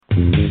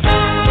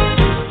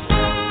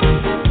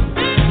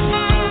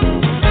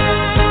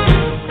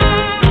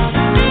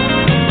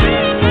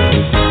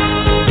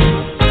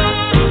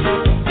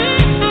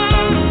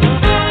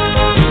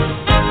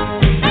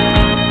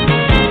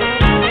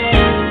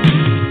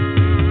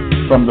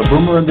From the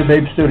Boomer and the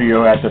Babe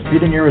studio at the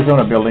Feeding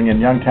Arizona building in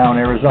Youngtown,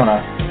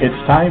 Arizona, it's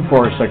time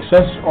for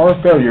Success or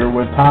Failure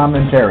with Tom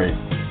and Terry.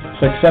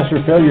 Success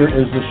or Failure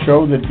is the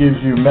show that gives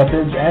you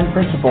methods and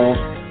principles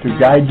to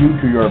guide you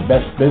to your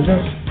best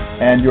business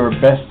and your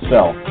best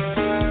self.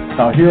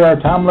 Now here are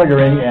Tom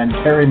Loegering and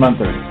Terry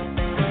Munthard.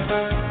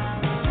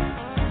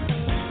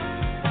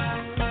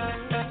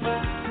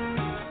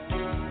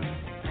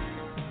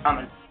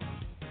 I'm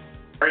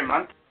Terry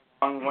Munthard,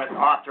 along with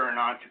author and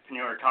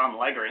entrepreneur Tom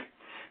Loegering.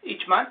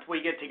 Each month,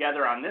 we get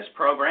together on this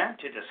program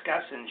to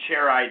discuss and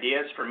share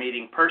ideas for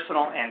meeting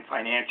personal and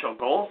financial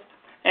goals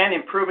and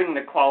improving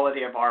the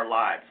quality of our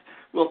lives.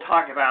 We'll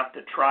talk about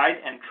the tried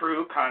and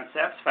true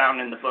concepts found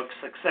in the book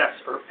Success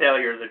or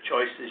Failure, The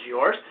Choice is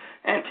Yours,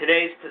 and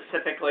today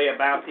specifically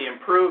about the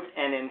improved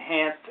and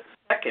enhanced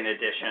second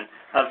edition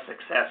of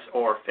Success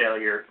or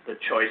Failure, The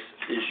Choice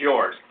is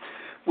Yours.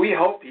 We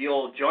hope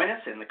you'll join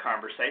us in the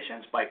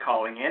conversations by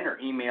calling in or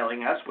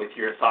emailing us with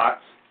your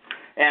thoughts.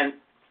 And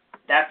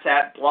that's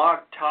at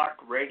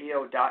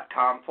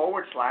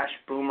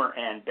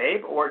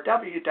blogtalkradio.com/boomerandbabe or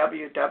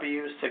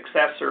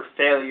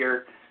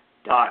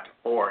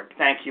www.successorfailure.org.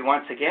 Thank you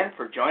once again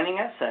for joining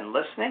us and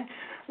listening.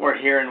 We're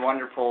here in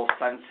wonderful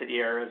Sun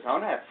City,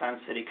 Arizona at Sun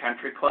City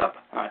Country Club.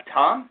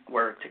 Tom,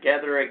 we're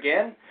together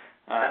again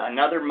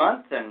another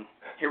month, and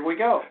here we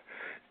go.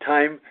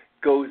 Time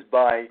goes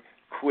by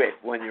quick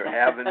when you're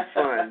having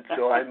fun,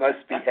 so I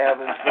must be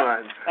having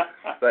fun.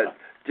 But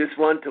just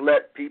want to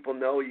let people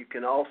know you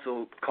can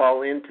also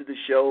call into the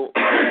show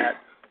at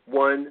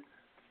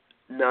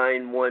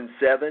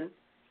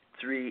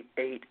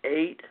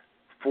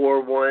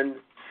 1-917-388-4162.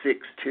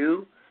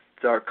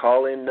 It's our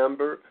call-in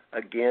number.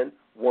 Again,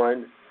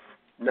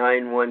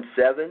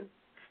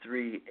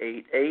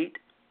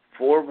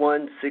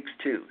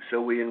 1-917-388-4162.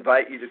 So we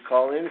invite you to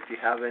call in if you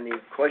have any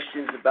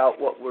questions about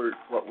what we're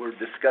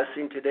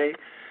discussing today.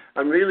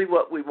 And really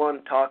what we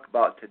want to talk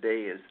about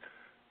today is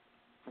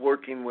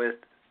working with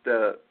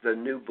the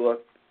new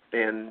book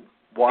and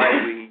why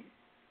we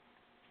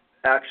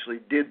actually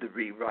did the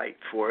rewrite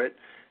for it.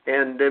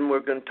 And then we're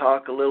going to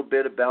talk a little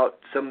bit about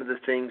some of the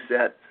things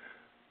that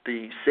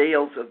the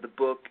sales of the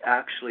book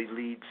actually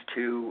leads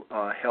to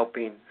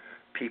helping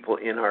people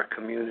in our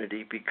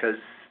community, because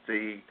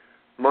the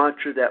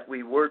mantra that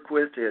we work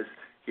with is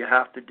you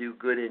have to do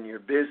good in your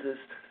business.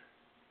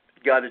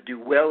 You got to do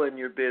well in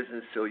your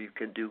business so you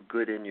can do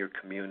good in your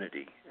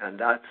community. And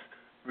that's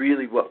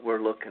really what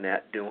we're looking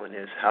at doing,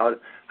 is how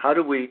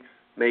do we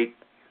make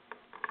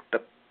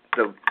the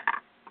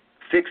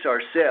fix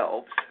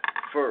ourselves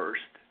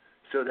first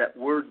so that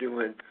we're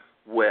doing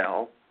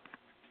well,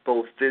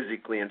 both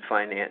physically and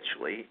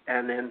financially,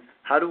 and then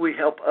how do we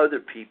help other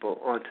people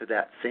onto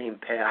that same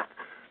path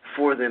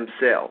for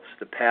themselves,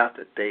 the path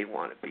that they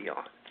want to be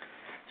on.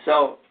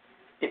 So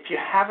if you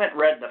haven't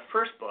read the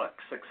first book,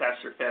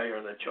 Success or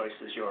Failure, The Choice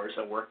is Yours,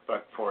 a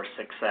workbook for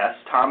success,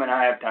 Tom and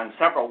I have done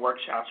several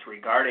workshops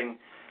regarding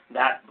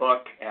that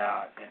book.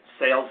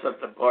 Sales of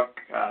the book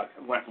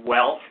went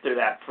well through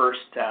that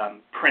first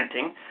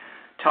printing.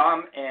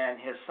 Tom and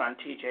his son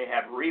TJ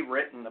have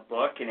rewritten the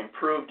book and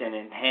improved and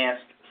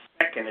enhanced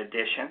second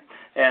edition,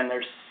 and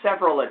there's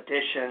several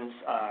editions,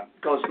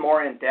 goes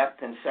more in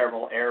depth in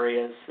several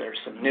areas.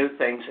 There's some new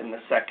things in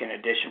the second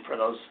edition for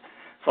those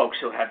folks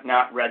who have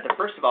not read the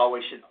first of all.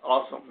 We should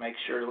also make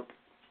sure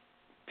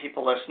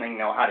people listening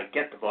know how to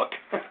get the book.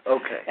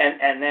 Okay.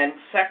 And then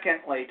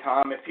secondly,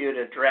 Tom, if you'd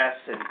address,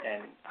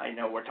 and I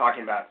know we're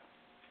talking about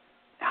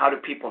how do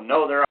people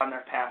know they're on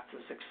their path to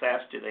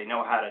success? Do they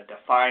know how to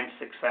define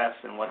success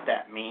and what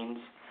that means?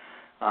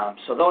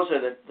 So those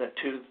are the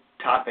two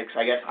topics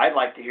I guess I'd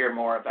like to hear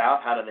more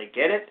about. How do they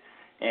get it,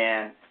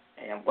 and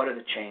what are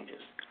the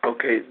changes?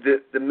 Okay.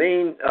 The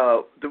main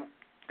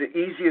the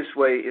easiest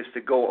way is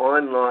to go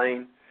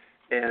online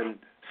and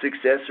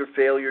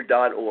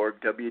successorfailure.org,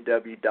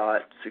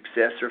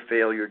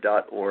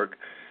 www.successorfailure.org,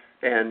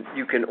 and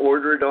you can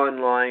order it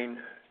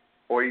online,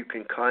 or you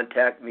can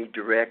contact me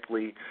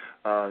directly,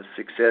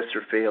 Success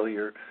or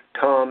Failure,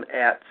 Tom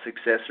at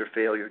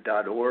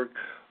successorfailure.org,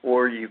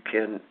 or you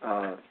can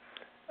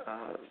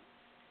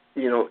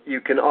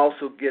you can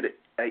also get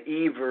an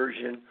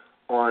e-version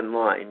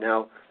online.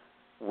 Now,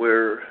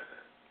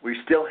 we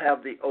still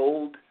have the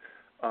old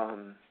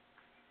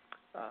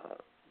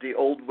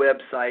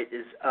website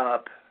is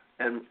up,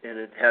 and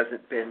it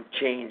hasn't been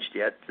changed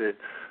yet.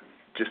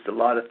 Just a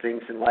lot of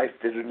things in life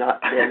that have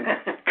not been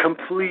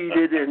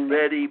completed and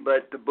ready,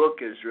 but the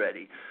book is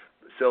ready.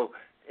 So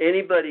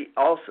anybody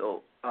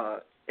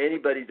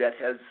that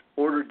has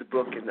ordered the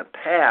book in the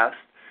past,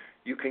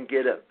 you can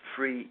get a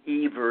free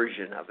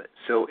e-version of it.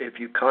 So if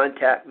you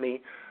contact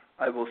me,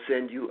 I will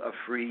send you a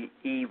free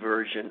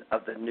e-version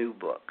of the new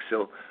book.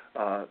 So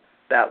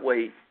that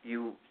way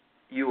you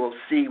will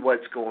see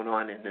what's going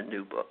on in the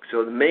new book.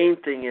 So the main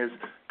thing is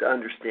to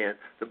understand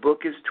the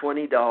book is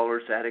 $20.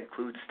 That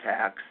includes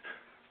tax.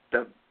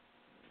 The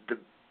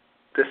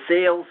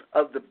sales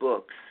of the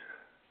books,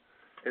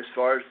 as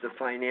far as the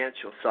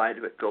financial side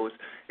of it goes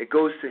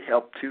to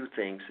help two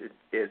things.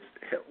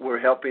 We're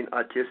helping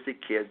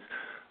autistic kids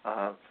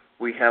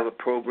We have a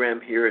program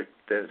here at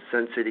the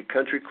Sun City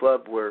Country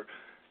Club where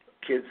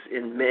kids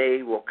in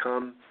May will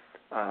come,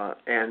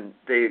 and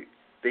they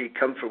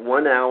come for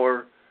 1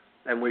 hour,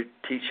 and we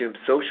teach them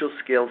social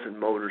skills and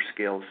motor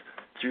skills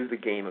through the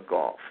game of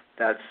golf.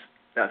 That's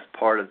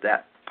part of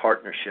that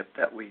partnership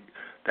that we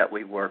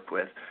work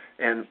with.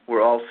 And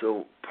we're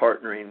also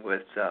partnering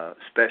with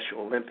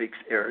Special Olympics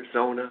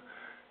Arizona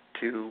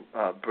to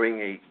bring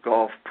a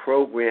golf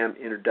program,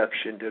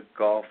 Introduction to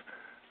Golf,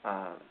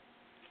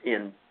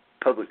 in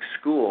public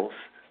schools.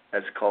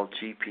 That's called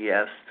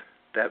GPS,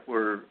 that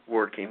we're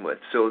working with.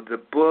 So the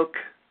book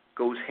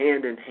goes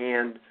hand in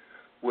hand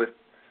with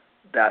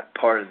that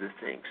part of the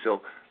thing.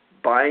 So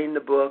buying the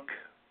book,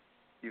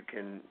 you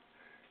can,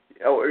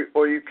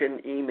 or you can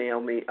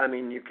email me. I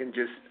mean, you can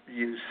just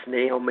use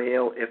snail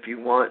mail if you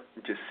want.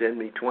 Just send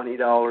me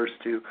 $20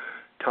 to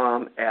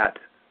Tom Loegering,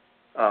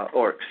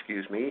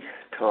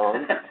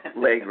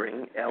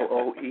 Loegering,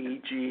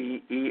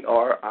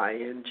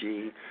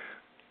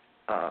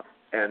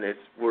 and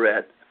we're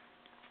at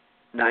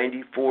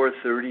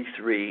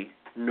 9433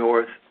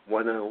 North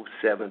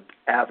 107th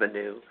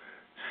Avenue,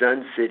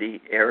 Sun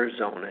City,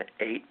 Arizona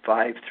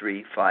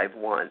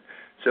 85351.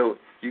 So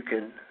you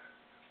can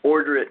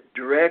order it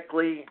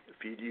directly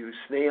if you use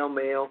snail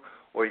mail,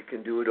 or you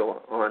can do it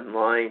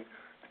online.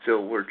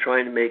 So we're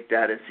trying to make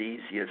that as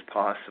easy as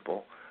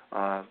possible.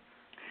 And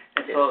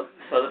so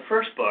the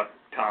first book,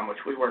 Tom,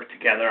 which we worked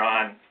together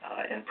on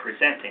in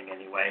presenting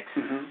anyway,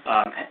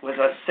 was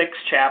a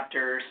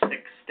 6-chapter,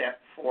 6-step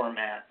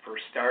format for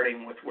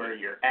starting with where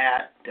you're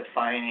at,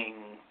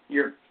 defining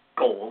your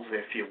goals,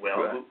 if you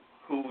will, right.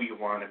 who you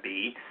want to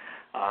be.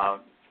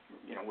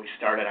 We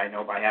started, I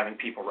know, by having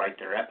people write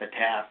their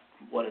epitaph.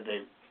 What do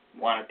they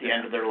want at the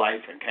end of their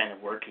life, and kind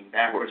of working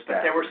backwards.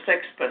 But there were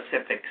 6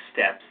 specific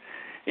steps.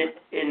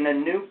 In the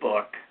new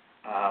book,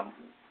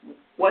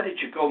 what did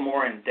you go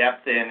more in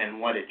depth in, and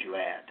what did you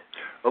add?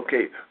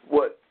 Okay,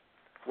 what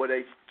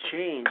I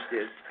changed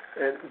is,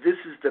 and this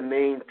is the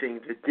main thing,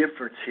 the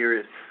difference here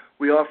is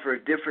we offer a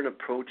different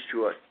approach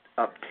to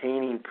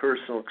obtaining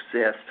personal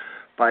success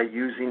by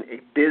using a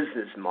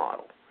business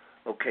model,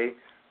 okay?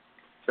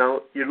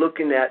 Now, you're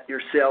looking at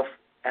yourself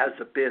as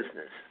a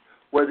business.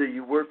 Whether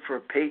you work for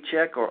a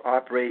paycheck or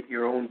operate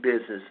your own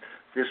business,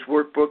 this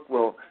workbook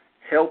will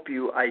help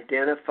you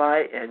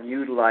identify and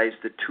utilize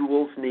the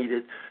tools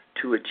needed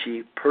to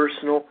achieve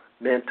personal,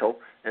 mental,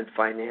 and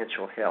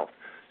financial health.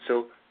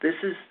 So these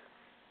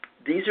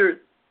are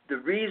the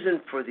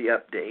reason for the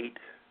update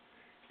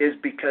is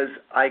because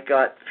I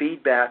got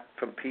feedback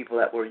from people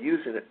that were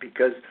using it,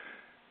 because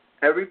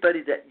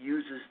everybody that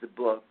uses the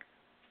book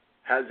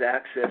has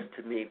access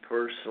to me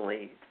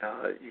personally.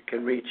 You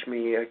can reach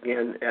me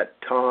again at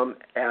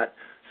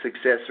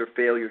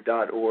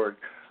tom@successorfailure.org.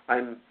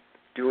 I'm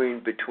doing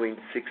between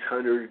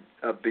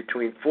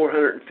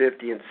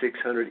 450 and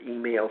 600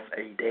 emails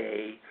a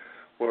day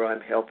where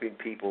I'm helping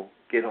people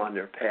get on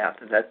their path,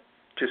 and that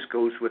just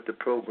goes with the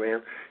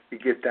program. You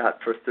get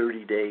that for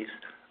 30 days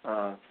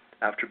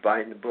after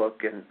buying the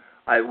book, and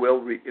I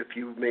will, if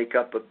you make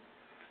up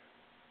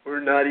we're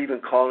not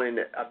even calling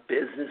it a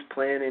business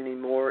plan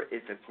anymore.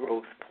 It's a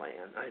growth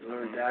plan. I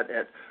learned that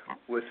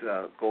with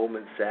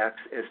Goldman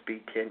Sachs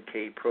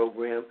SB10K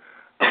program.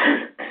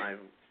 I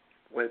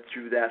went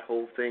through that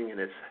whole thing, and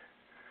it's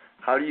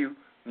how do you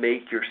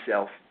make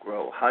yourself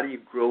grow? How do you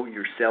grow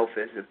yourself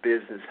as a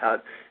business?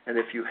 And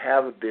if you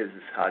have a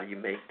business, how do you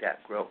make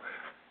that grow?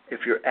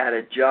 If you're at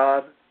a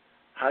job,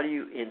 how do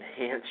you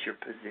enhance your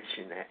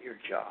position at your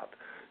job?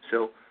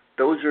 So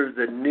those are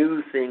the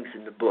new things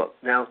in the book.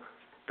 Now,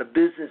 the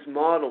business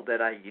model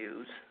that I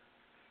use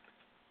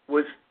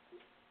was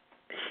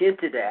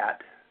hinted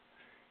at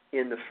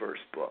in the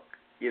first book.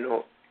 You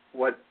know,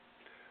 what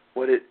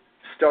it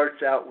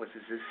starts out with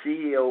is a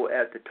CEO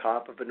at the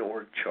top of an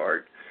org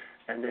chart,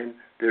 and then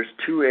there's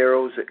 2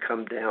 arrows that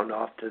come down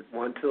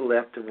one to the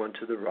left and one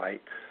to the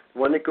right. The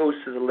one that goes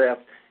to the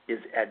left is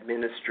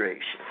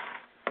administration.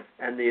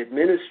 And the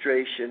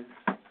administration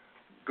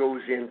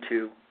goes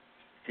into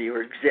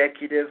your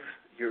executive,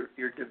 your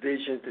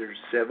division. There's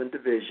 7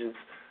 divisions.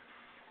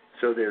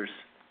 So there's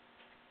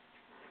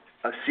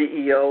a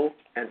CEO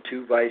and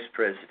 2 vice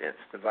presidents.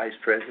 The vice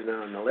president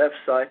on the left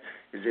side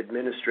is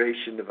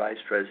administration. The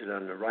vice president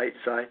on the right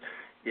side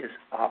is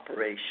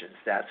operations.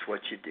 That's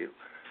what you do.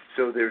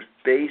 So there's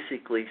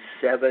basically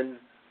 7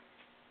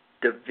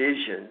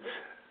 divisions.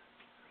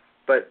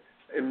 But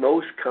in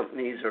most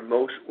companies or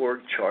most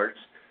org charts,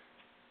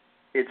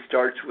 it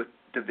starts with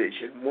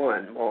Division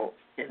 1. Well,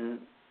 in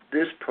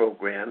this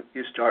program,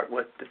 you start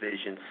with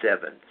Division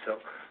 7. So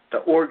the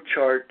org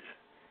chart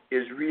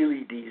is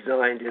really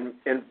designed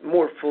and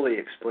more fully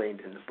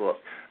explained in the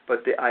book.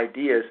 But the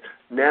idea is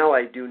now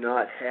I do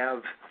not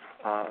have,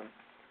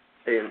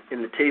 in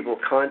the table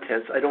of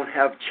contents, I don't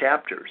have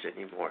chapters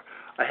anymore.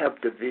 I have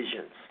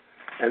divisions.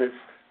 And it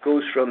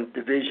goes from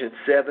Division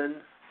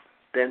 7,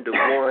 then to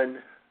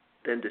 1,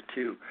 then to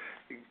 2.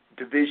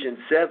 Division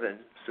 7,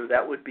 so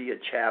that would be a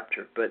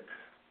chapter. But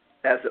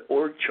as an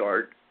org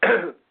chart,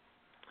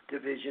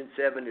 Division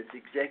 7 is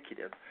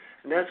executive.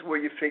 And that's where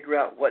you figure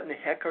out what in the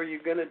heck are you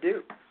going to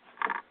do.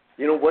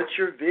 You know, what's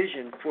your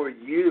vision for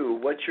you?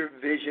 What's your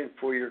vision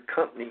for your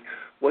company?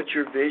 What's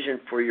your vision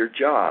for your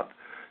job?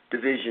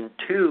 Division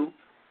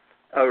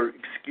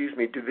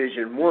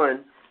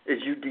 1 is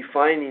you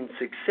defining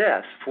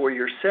success for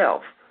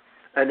yourself.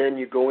 And then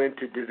you go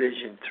into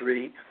Division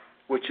 3,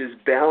 which is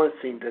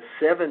balancing the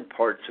 7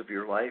 parts of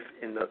your life.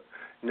 In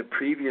the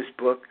previous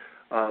book,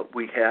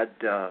 we had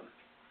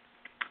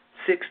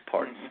 6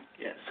 parts.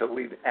 Mm-hmm. Yes. So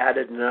we've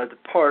added another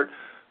part,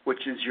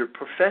 which is your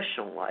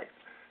professional life.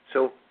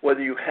 So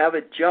whether you have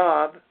a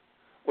job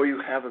or you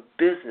have a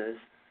business,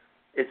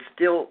 it's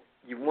still,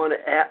 you want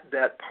to add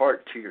that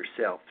part to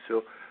yourself.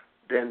 So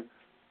then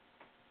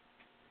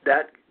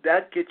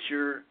that gets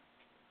your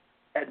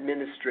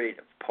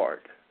administrative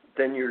part.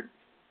 Then your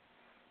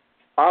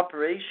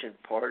operation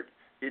part,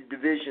 in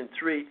Division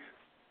 3,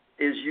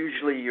 is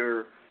usually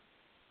your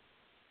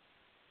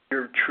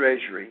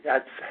treasury.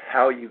 That's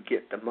how you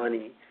get the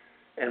money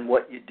and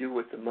what you do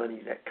with the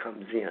money that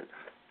comes in.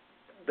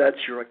 That's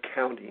your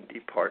accounting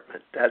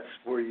department. That's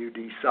where you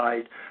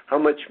decide how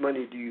much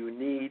money do you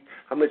need,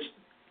 how much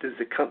does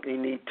the company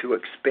need to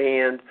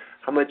expand,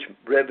 how much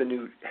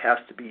revenue has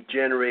to be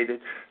generated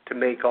to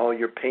make all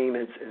your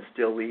payments and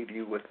still leave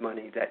you with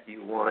money that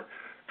you want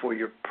for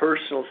your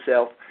personal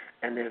self,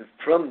 and then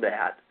from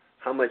that,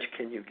 how much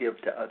can you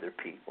give to other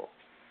people?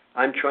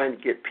 I'm trying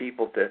to get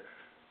people to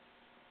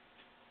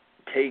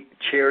take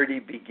charity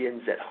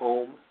begins at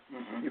home.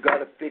 Mm-hmm. You got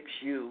to fix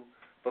you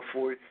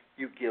before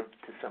you give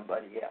to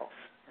somebody else.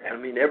 I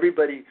mean,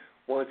 everybody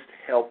wants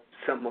to help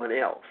someone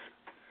else.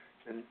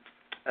 And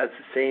that's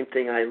the same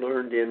thing I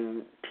learned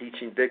in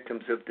teaching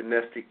victims of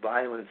domestic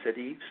violence at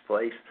Eve's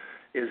place,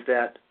 is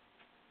that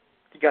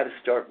you got to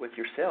start with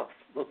yourself.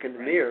 Look in the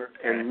mirror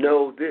and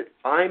know that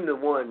I'm the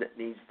one that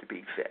needs to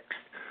be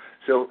fixed.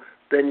 So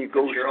then you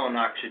go. Put your own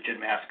oxygen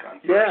mask on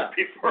first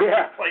before you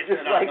place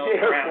just it on like those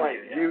the around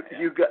airplane. you.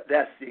 You got,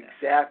 that's the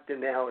exact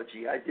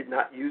analogy. I did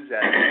not use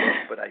that in the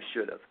book, but I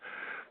should have.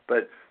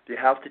 But you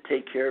have to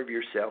take care of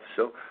yourself.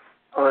 So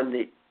on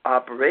the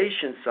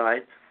operation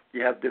side,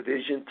 you have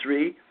Division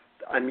 3.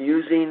 I'm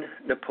using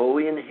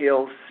Napoleon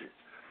Hill's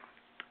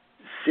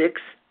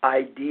 6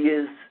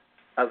 ideas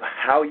of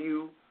how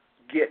you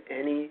get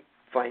any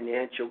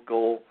financial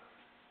goal.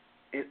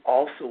 It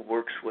also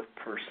works with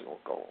personal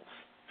goals.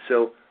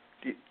 So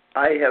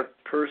I have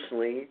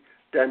personally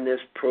done this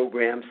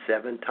program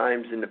 7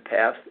 times in the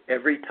past.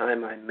 Every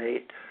time I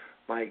made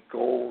my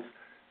goals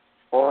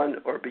on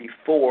or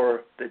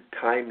before the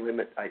time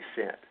limit I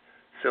set.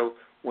 So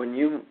when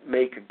you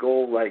make a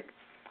goal, like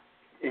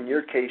in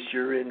your case,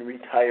 you're in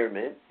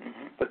retirement,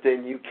 mm-hmm. but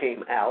then you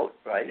came out,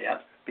 right? Yeah.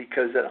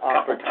 Because an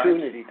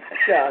opportunity,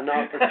 an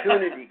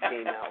opportunity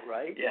came out,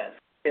 right? Yes.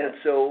 And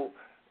so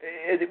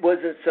it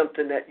wasn't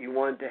something that you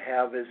wanted to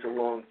have as a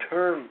long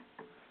term.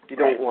 You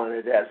don't want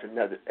it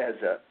as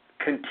a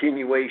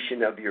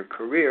continuation of your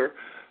career,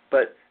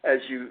 but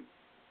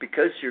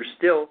because you're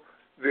still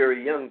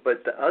very young.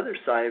 But the other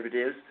side of it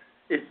is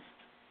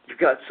you've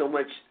got so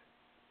much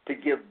to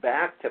give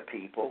back to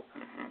people,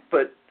 mm-hmm.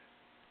 but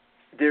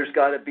there's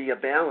got to be a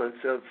balance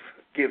of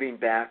giving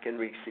back and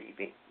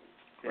receiving.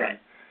 Right.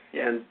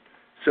 Yeah. And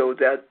so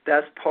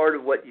that's part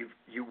of what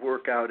you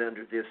work out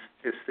under this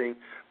thing.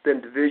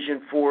 Then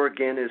Division 4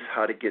 again is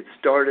how to get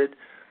started,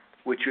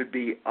 which would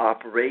be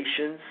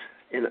operations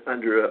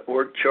under an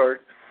org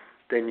chart.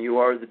 Then you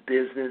are the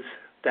business.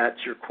 That's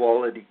your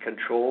quality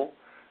control.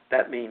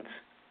 That means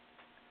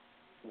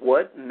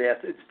what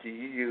methods do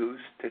you use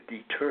to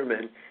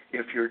determine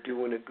if you're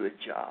doing a good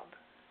job?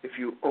 If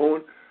you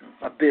own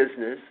a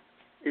business,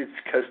 it's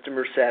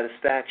customer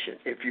satisfaction.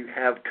 If you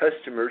have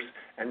customers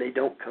and they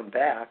don't come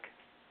back,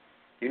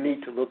 you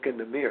need to look in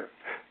the mirror.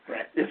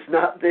 Right. It's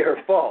not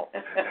their fault.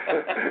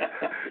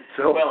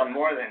 So, well, and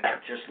more than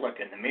just look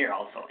in the mirror,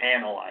 also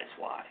analyze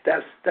why.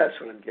 That's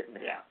what I'm getting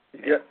at.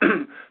 Yeah.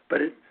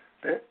 But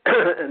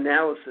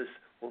analysis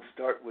will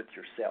start with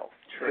yourself.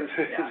 True.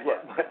 This is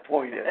what my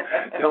point is.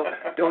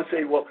 Don't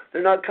say, well,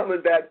 they're not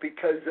coming back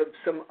because of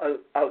some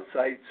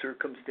outside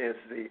circumstance,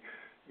 the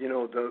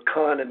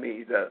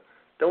economy.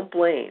 Don't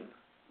blame.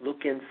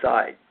 Look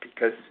inside,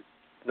 because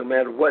no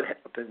matter what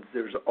happens,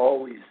 there's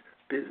always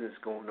business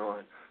going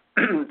on.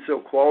 So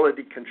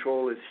quality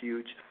control is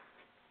huge.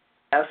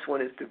 Last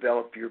one is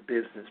develop your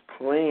business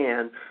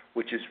plan,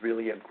 which is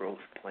really a growth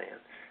plan.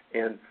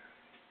 And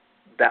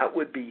that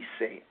would be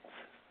sales.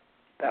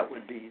 That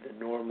would be the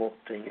normal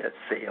thing at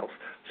sales.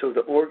 So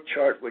the org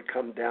chart would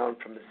come down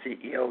from the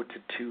CEO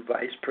to 2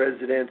 vice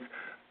presidents,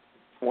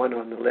 one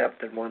on the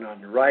left and one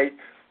on the right,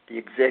 the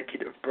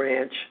executive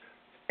branch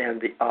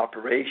and the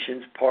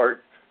operations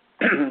part.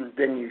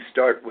 Then you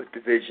start with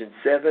Division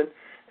 7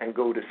 and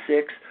go to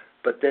 6,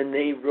 but then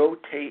they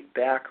rotate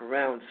back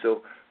around.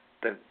 So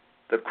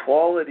the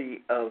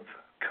quality of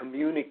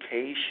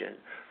communication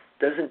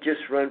doesn't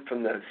just run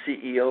from the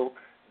CEO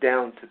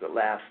down to the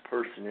last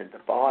person at the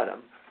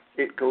bottom.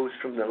 It goes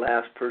from the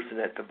last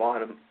person at the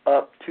bottom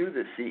up to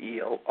the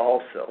CEO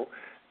also,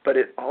 but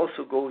it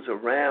also goes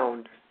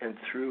around and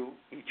through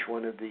each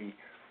one of the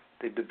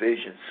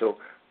divisions. So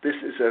this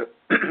is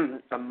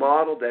a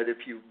model that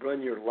if you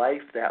run your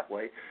life that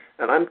way,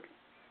 and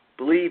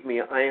believe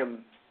me, I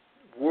am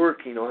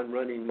working on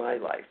running my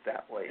life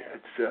that way.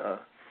 It's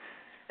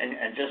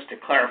and just to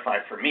clarify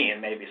for me and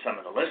maybe some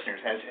of the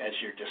listeners, as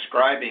you're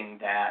describing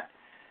that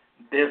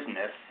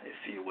business,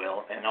 if you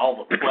will, and all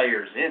the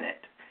players in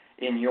it,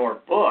 in your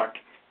book,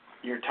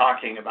 you're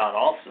talking about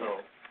also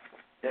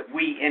that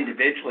we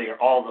individually are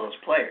all those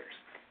players.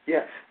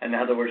 Yes. In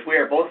other words, we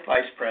are both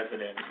vice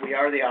presidents. We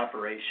are the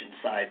operations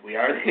side. We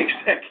are the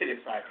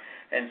executive side.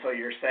 And so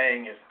you're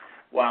saying is,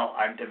 while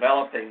I'm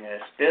developing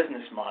this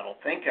business model,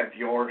 think of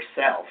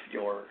yourself,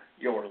 your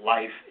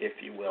life, if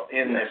you will,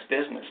 in this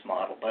business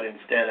model. But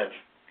instead of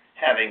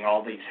having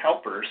all these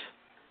helpers,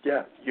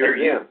 you're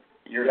you.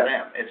 You're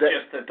them. It's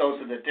just that those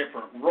are the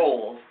different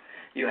roles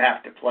you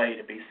have to play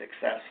to be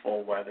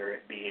successful, whether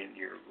it be in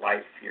your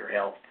life, your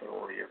health,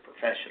 or your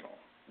professional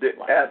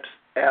life.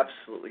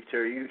 Absolutely,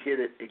 Terry. You hit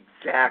it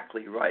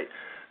exactly right.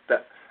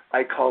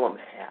 I call them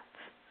hats.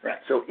 Right.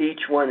 So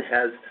each one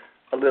has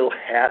a little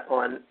hat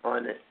on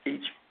it.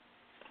 Each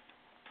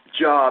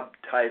job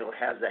title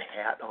has a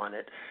hat on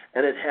it,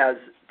 and it has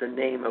the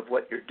name of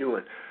what you're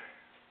doing.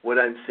 What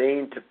I'm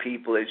saying to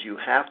people is you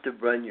have to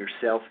run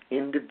yourself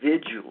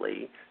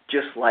individually,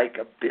 just like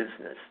a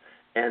business.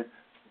 And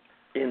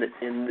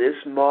in this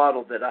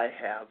model that I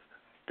have,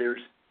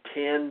 there's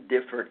 10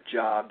 different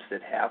jobs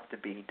that have to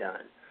be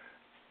done.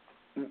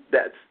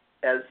 That's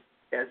as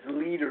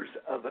leaders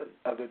of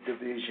a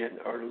division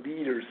or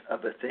leaders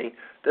of a thing,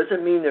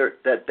 doesn't mean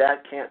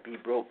that can't be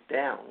broke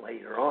down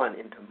later on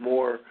into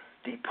more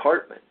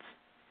departments.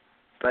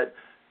 But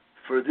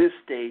for this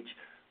stage,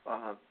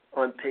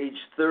 on page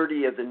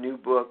 30 of the new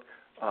book,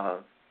 I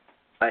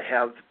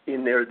have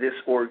in there this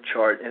org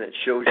chart, and it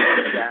shows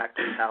you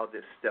exactly how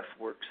this stuff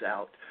works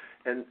out.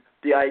 And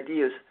the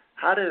idea is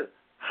how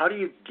do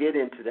you get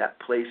into that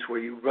place where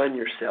you run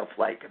yourself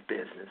like a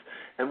business?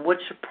 And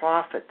what's the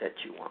profit that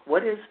you want?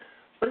 What is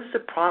the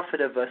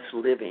profit of us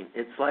living?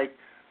 It's like,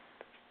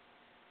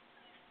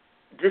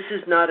 this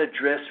is not a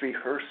dress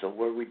rehearsal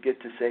where we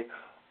get to say,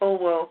 oh,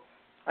 well,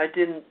 I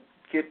didn't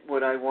get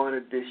what I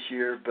wanted this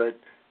year, but,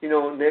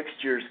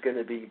 next year's going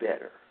to be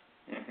better.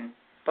 Mm-hmm.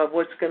 But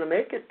what's going to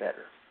make it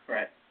better?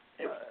 Right.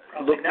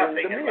 Probably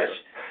nothing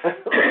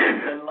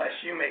unless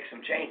you make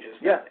some changes.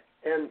 Yeah,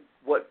 and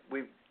what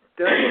we've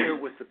done here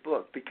with the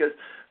book, because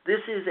this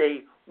is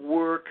a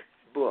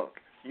workbook.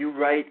 You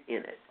write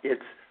in it.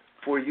 It's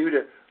for you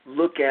to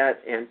look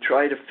at and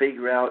try to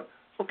figure out,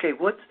 okay,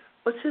 what's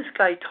this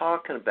guy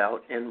talking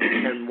about,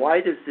 and why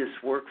does this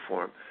work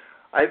for him?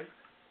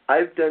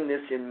 I've done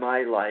this in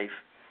my life.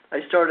 I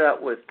started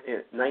out with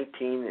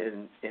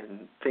 19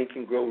 in Think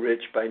and Grow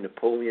Rich by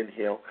Napoleon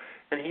Hill,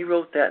 and he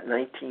wrote that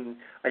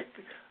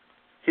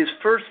his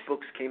first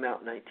books came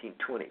out in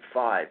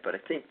 1925, but I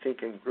think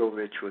and Grow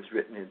Rich was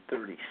written in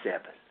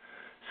 37.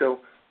 So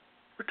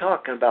we're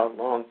talking about a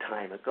long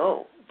time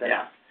ago.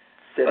 That's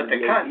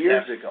 78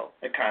 years ago.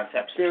 The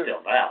concepts are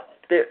still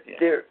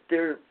valid.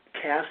 They're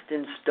cast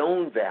in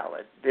stone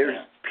valid. There's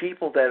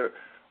people that are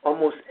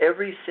almost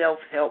every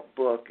self-help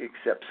book,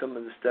 except some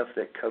of the stuff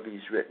that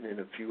Covey's written and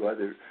a few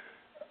other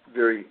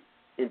very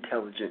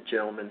intelligent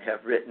gentlemen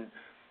have written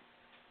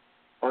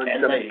on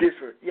and some ladies.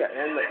 different,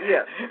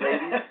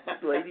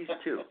 ladies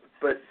too.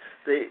 But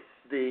they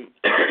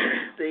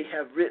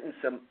have written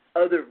some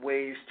other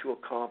ways to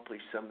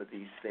accomplish some of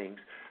these things.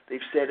 They've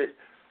said it,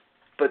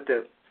 but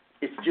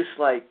it's just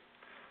like,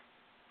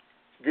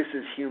 this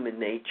is human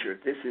nature.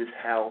 This is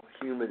how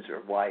humans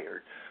are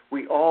wired.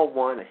 We all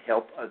want to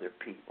help other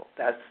people.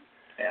 That's,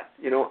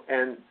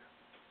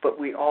 but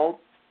we all,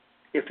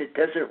 if it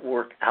doesn't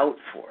work out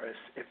for us,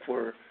 if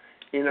we're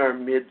in our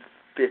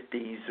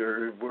mid-50s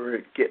or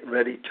we're getting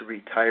ready to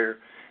retire,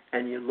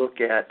 and you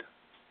look at,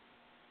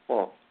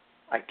 well,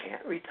 I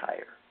can't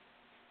retire.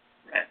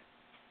 Right.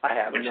 I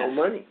have no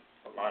money.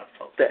 A lot of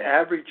folks. The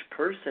average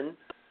person,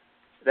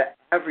 the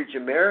average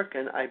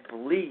American, I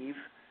believe,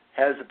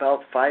 has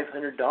about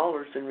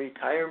 $500 in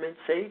retirement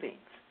savings.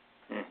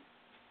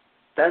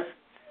 That's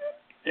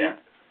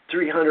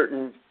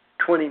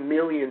 320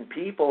 million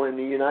people in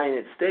the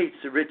United States,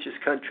 the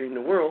richest country in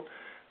the world.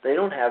 They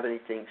don't have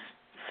anything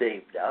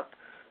saved up.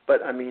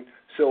 But,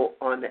 so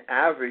on the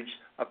average,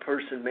 a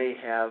person may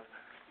have,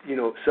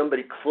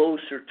 somebody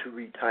closer to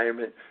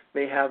retirement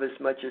may have as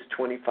much as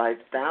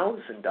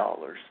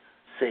 $25,000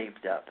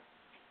 saved up.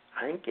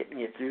 I ain't getting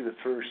you through the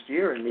first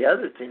year. And the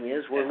other thing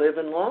is we're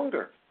living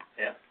longer.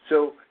 Yeah.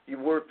 So you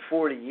work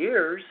 40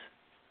 years,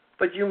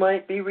 but you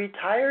might be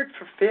retired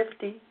for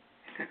 50.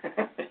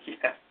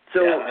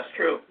 That's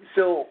true.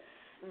 So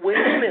wait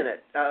a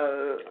minute.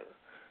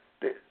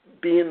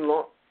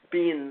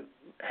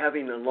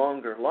 Having a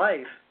longer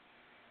life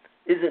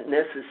isn't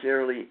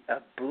necessarily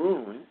a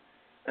boon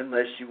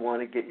unless you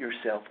want to get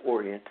yourself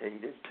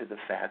orientated to the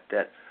fact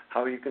that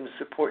how are you going to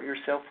support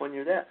yourself when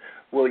you're that?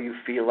 Will you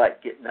feel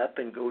like getting up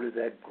and go to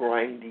that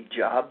grindy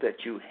job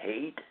that you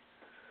hate?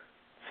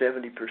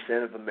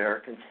 70% of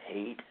Americans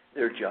hate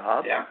their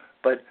job, Yeah.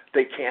 but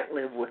they can't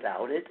live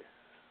without it.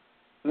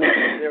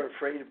 They're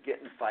afraid of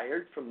getting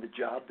fired from the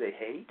job they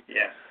hate.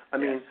 Yes. I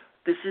mean,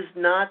 this is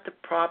not the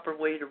proper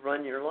way to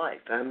run your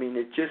life. I mean,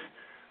 it just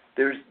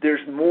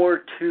there's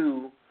more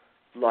to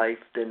life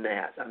than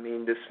that. I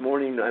mean, this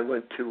morning I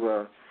went to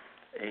a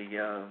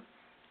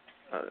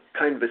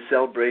kind of a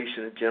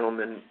celebration. A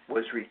gentleman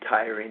was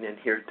retiring, and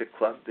here at the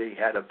club they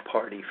had a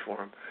party for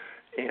him,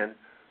 and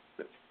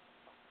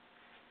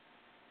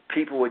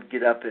people would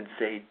get up and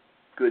say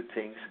good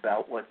things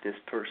about what this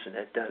person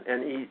had done.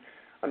 And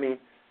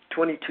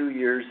 22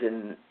 years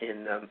in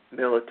the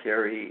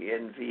military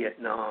in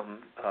Vietnam,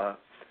 a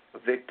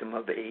victim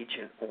of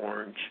Agent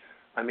Orange.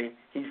 I mean,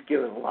 he's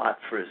given a lot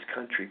for his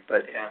country,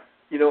 but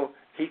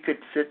he could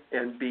sit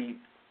and be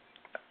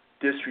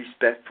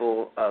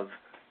disrespectful of,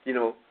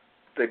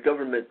 the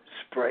government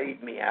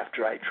sprayed me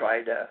after I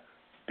tried to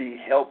be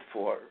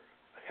helpful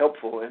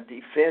and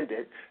defend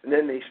it, and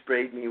then they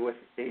sprayed me with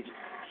Agent.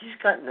 He's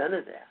got none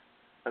of that.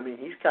 I mean,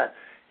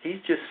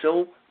 he's just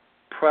so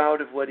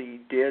proud of what he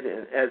did,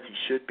 and as he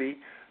should be,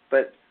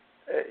 but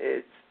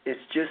it's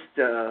just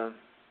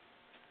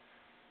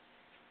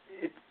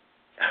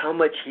how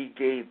much he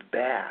gave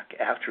back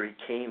after he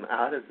came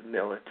out of the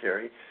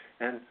military,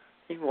 and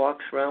he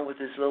walks around with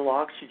his little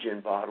oxygen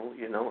bottle,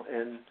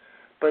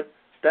 but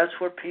that's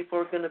where people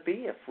are going to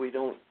be if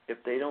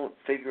they don't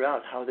figure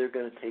out how they're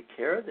going to take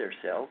care of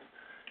themselves.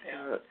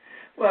 Yeah.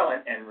 Well,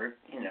 and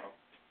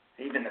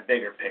even the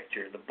bigger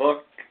picture, the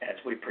book as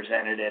we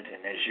presented it,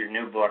 and as your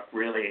new book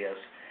really is,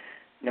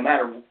 no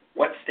matter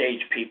what stage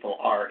people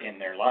are in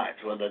their lives,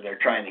 whether they're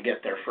trying to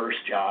get their first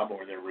job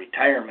or their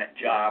retirement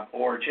job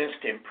or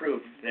just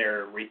improve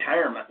their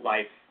retirement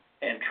life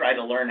and try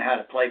to learn how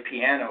to play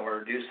piano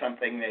or do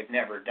something they've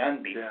never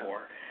done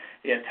before.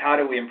 Yeah. It's how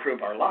do we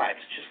improve our lives,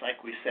 just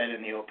like we said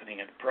in the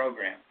opening of the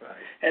program. Right.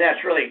 And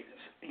that's really,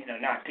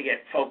 not to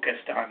get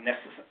focused on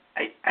necessarily.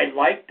 I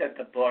like that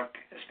the book,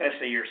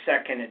 especially your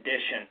second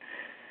edition,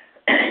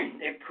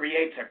 it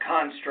creates a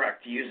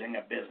construct using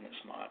a business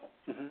model.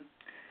 Mm-hmm.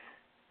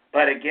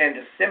 But again,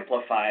 to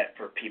simplify it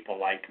for people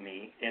like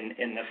me,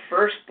 in the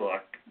first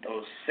book,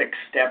 those 6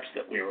 steps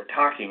that we were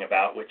talking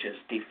about, which is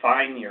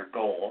define your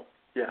goal,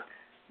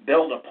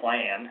 build a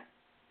plan,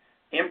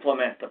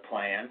 implement the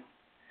plan,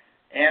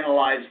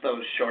 analyze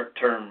those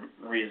short-term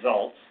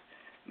results,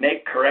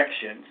 make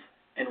corrections,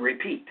 and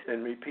repeat.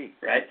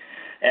 Right?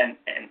 And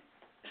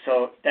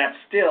so that's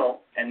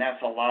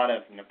a lot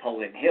of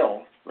Napoleon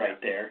Hill right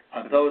there,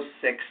 of those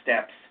 6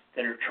 steps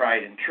that are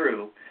tried and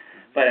true.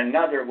 But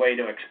another way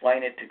to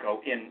explain it, to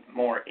go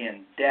more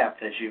in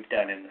depth, as you've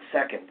done in the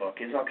second book,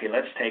 is, okay,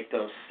 let's take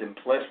those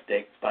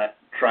simplistic but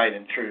tried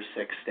and true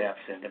 6 steps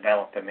and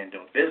develop them into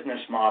a business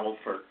model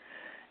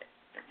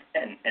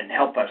and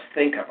help us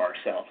think of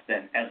ourselves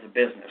then as a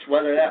business.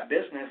 Whether that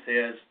business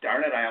is,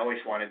 darn it, I always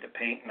wanted to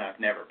paint and I've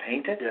never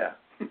painted. Yeah.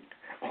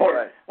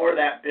 Or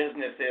that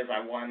business is,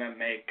 I want to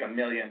make $1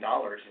 million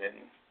in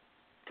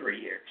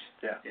 3 years.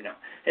 Yeah.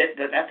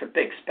 That's a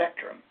big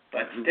spectrum,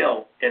 but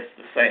still, it's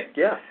the same.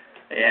 Yeah.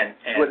 And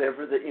it's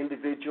whatever the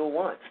individual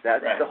wants.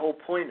 That's the whole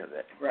point of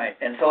it. Right.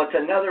 And so it's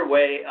another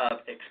way of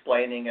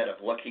explaining it,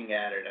 of looking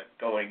at it, of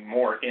going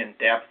more in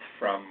depth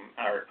from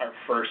our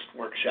first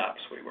workshops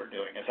we were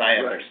doing, as I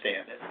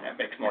understand it. That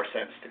makes more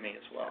sense to me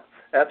as well.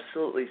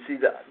 Absolutely. See,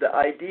 the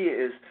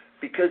idea is,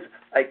 because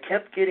I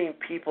kept getting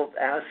people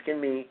asking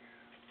me,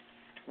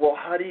 well,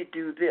 how do you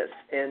do this?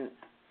 And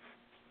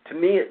to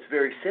me, it's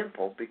very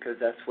simple, because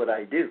that's what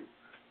I do.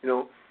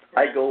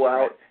 I go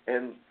out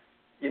and,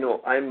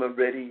 I'm a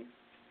ready,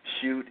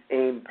 shoot,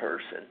 aim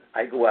person.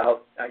 I go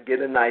out, I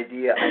get an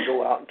idea, I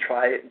go out and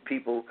try it, and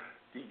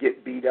you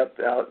get beat up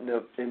out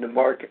in the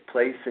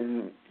marketplace,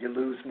 and you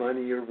lose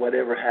money or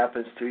whatever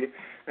happens to you,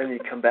 and you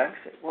come back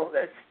and say, well,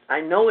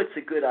 I know it's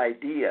a good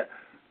idea,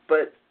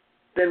 but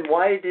then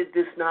why did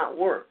this not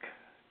work?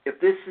 If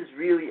this is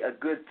really a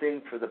good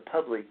thing for the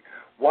public,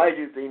 why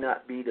did they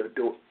not beat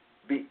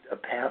a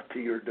path to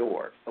your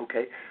door?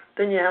 Okay?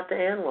 Then you have to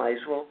analyze,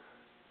 well,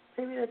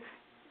 maybe that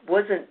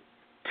wasn't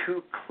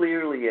too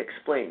clearly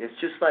explained. It's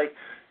just like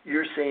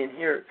you're saying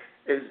here,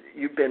 is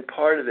you've been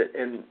part of it,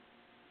 and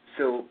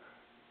so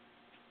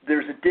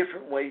there's a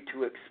different way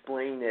to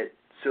explain it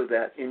so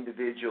that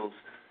individuals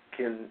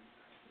can,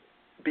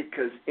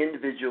 because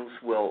individuals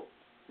will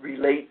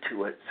relate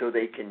to it so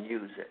they can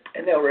use it.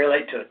 And they'll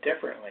relate to it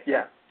differently.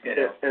 Yeah.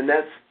 And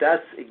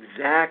that's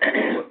exactly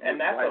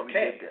why okay. we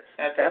did this.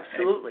 That's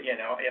absolutely.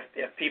 Okay.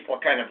 If people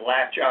kind of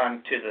latch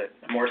on to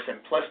the more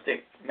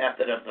simplistic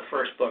method of the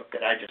first book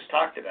that I just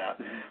talked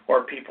about,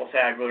 or people say,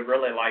 I would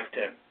really like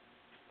to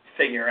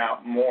figure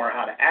out more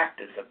how to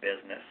act as a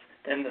business,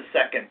 then the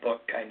second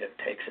book kind of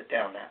takes it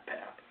down that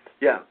path.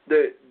 Yeah,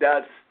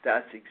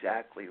 that's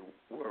exactly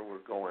where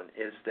we're going,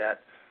 is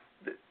that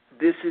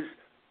this is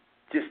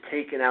just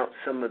taking out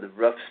some of the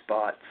rough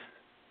spots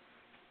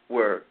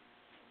where,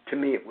 to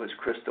me, it was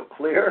crystal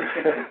clear.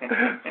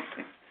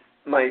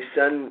 My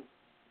son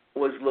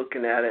was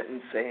looking at it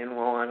and saying,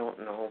 well, I don't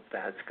know if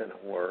that's going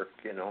to work,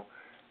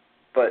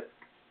 But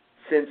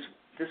since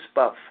just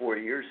about 4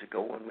 years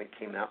ago when we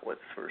came out with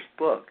the first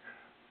book.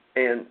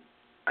 And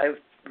I've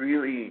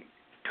really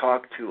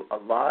talked to a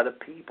lot of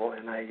people,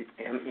 and I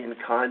am in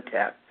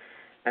contact,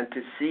 and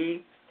to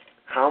see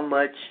how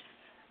much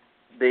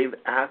they've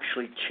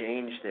actually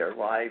changed their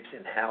lives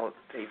and how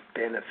they've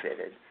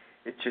benefited.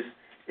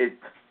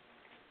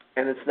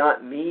 And it's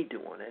not me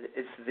doing it,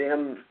 it's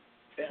them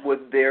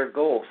with their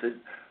goals. It's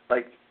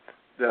like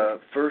the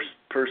first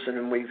person,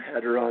 and we've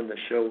had her on the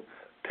show,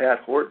 Pat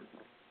Horton.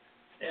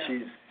 Yeah.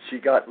 She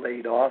got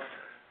laid off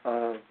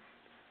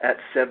at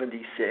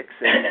 76,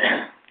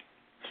 and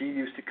she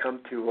used to come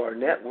to our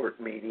network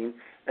meeting,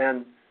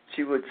 and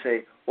she would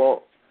say,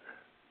 well,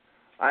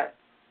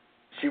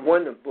 she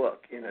won the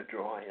book in a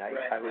drawing.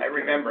 I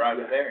remember. I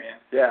was there, yeah.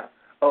 Yeah.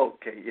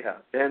 Okay, yeah.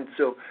 And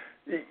so,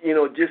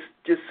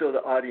 just so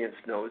the audience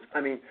knows,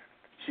 I mean,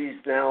 she's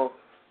now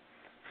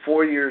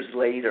 4 years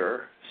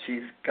later.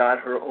 She's got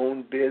her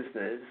own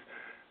business.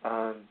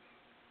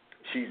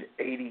 She's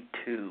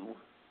 82.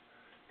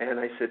 And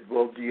I said,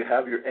 well, do you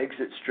have your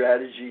exit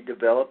strategy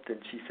developed? And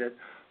she said,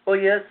 well,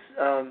 yes.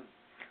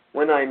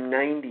 When I'm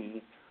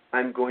 90,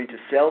 I'm going to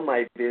sell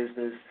my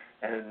business,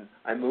 and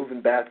I'm moving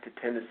back to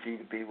Tennessee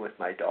to be with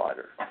my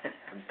daughter.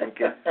 I'm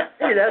thinking,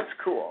 hey, that's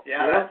cool.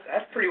 Yeah,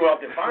 that's pretty well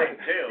defined,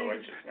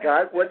 too. She's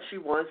got what she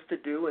wants to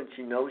do, and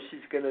she knows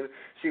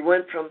she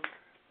went from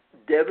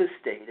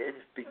devastated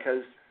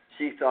because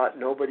she thought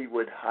nobody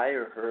would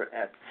hire her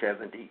at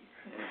 76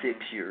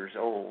 years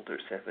old or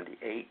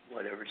 78,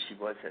 whatever she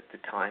was at the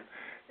time.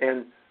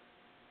 And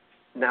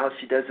now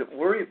she doesn't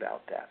worry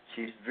about that.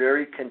 She's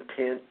very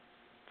content.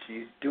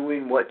 She's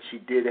doing what she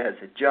did as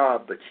a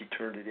job, but she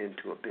turned it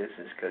into a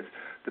business because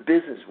the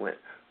business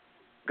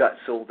got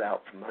sold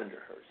out from under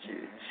her.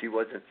 She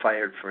wasn't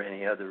fired for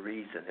any other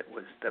reason. It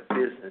was the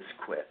business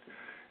quit.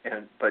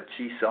 But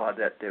she saw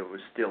that there was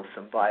still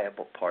some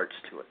viable parts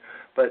to it.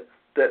 But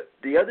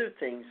the other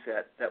things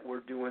that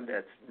we're doing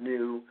that's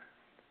new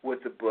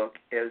with the book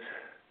is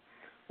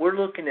we're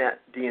looking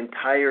at the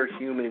entire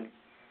human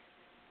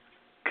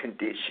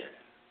condition.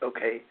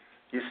 Okay?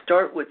 You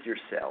start with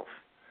yourself.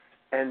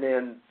 And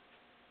then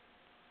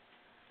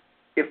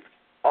if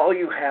all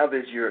you have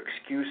is your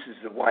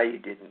excuses of why you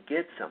didn't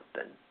get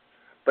something,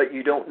 but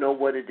you don't know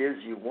what it is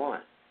you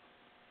want,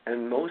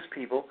 and most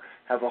people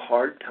have a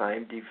hard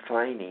time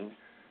defining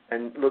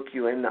and look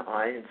you in the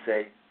eye and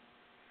say,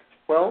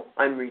 well,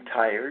 I'm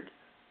retired.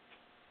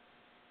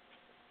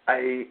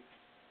 I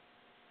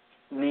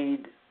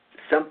need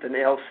something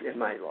else in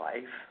my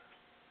life.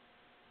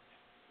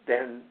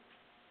 Then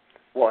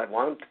well, I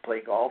want them to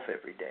play golf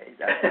every day.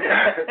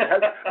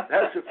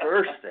 That's the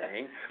first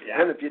thing.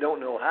 Yeah. And if you don't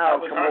know how,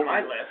 that was on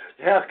my list.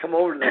 Yeah, come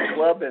over to the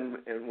club and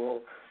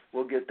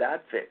we'll get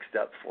that fixed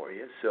up for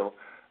you. So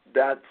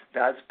that's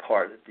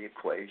part of the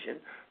equation.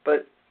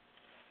 But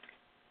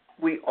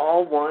we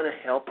all want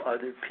to help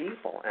other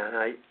people,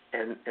 and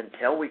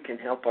until we can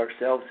help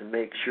ourselves and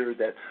make sure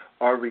that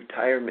our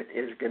retirement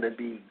is going to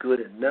be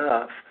good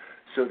enough,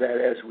 so that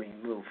as we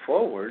move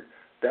forward,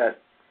 that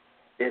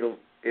it'll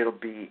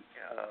be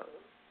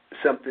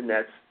something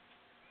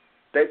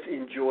that's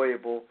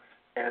enjoyable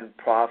and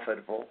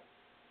profitable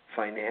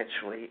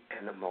financially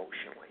and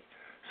emotionally.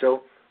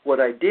 So what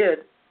I did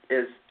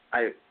is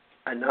I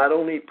not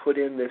only put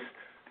in this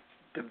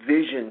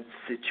division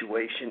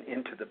situation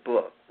into the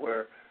book,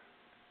 where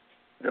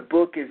the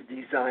book is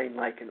designed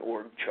like an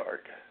org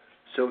chart.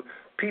 So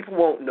people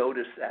won't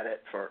notice that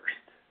at first.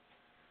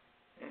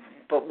 Mm-hmm.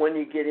 But when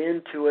you get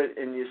into it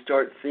and you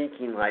start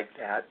thinking like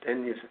that,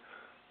 then you say,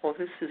 well,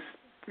 this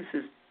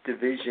is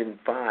Division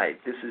 5,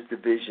 this is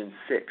Division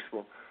 6.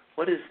 Well,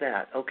 what is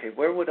that? Okay,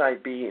 where would I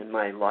be in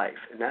my life?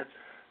 And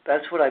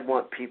that's what I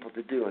want people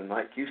to do. And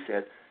like you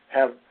said,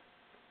 have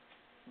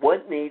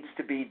what needs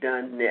to be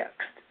done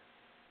next.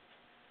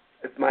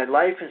 If my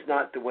life is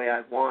not the way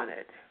I want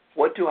it,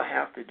 what do I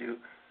have to do?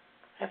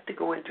 I have to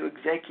go into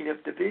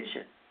executive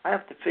division. I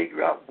have to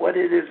figure out what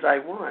it is I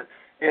want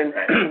and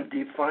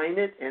define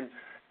it and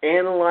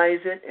analyze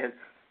it and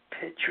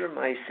picture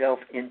myself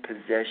in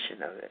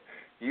possession of it,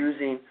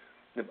 using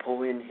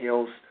Napoleon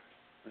Hill's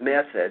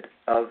method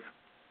of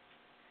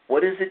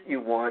what is it you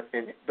want.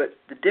 But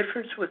the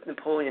difference with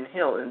Napoleon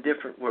Hill and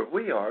different where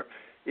we are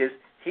is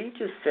he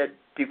just said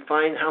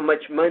define how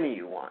much money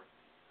you want.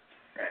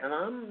 Right. And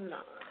I'm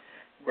not.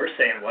 We're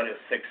saying what does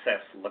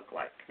success look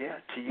like? Yeah,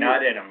 to you.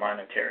 Not in a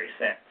monetary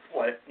sense.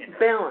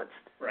 Balanced.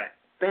 Right.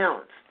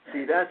 Balanced.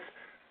 See,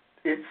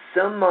 it's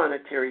some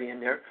monetary in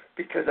there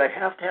because I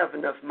have to have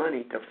enough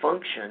money to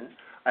function.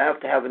 I have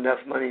to have enough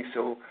money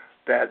so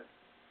that,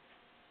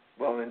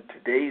 well, in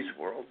today's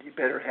world, you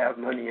better have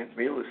money in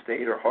real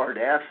estate or hard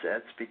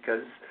assets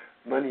because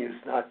money is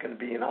not going to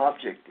be an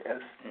object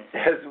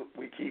as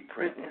we keep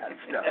printing that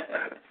stuff.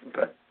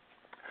 But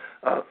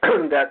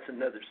that's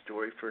another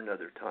story for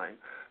another time.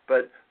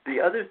 But the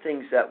other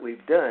things that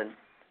we've done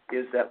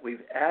is that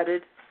we've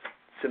added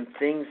some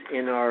things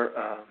in our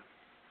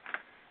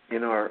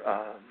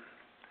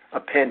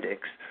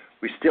appendix.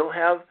 We still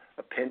have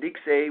Appendix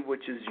A,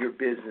 which is your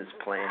business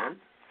plan,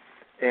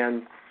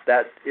 and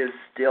that is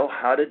still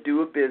How to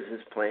Do a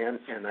Business Plan,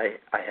 and I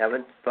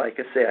haven't, like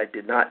I say, I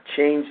did not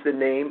change the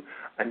name.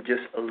 I'm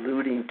just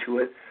alluding to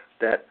it,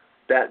 that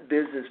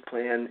business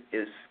plan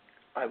is,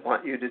 I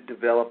want you to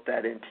develop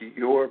that into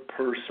your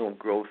personal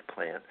growth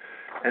plan.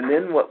 And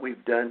then what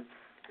we've done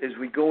is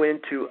we go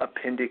into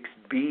Appendix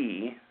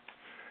B,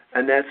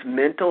 and that's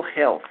mental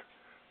health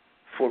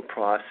for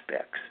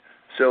prospects.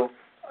 So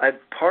I've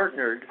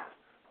partnered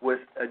with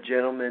a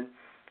gentleman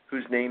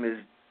whose name is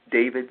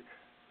David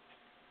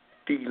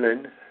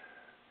David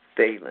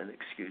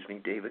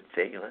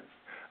Thalen.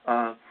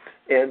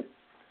 And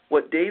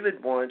what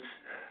David wants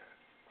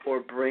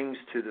or brings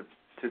to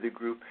the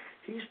group,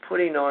 he's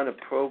putting on a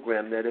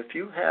program that if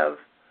you have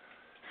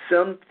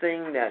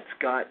something that's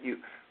got you,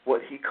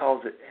 what he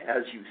calls it,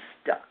 has you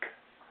stuck.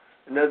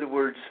 In other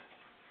words,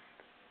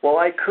 well,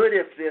 I could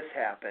if this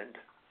happened.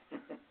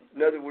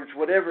 In other words,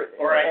 whatever.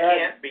 Or I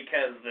can't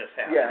because this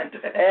happened.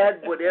 Yeah,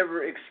 add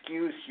whatever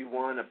excuse you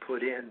want to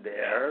put in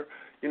there.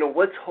 You know,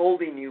 what's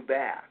holding you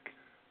back?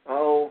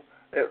 Oh,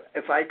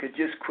 if I could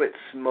just quit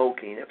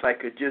smoking, if I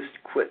could just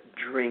quit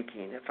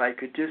drinking, if I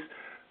could just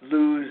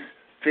lose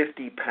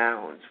 50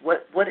 pounds,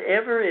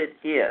 whatever it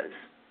is,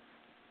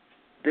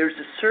 there's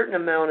a certain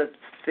amount of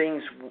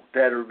things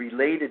that are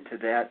related to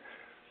that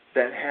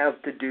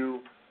have to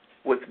do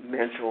with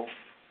mental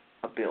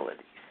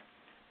abilities.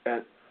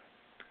 And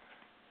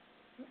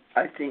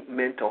I think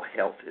mental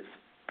health is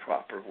a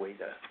proper way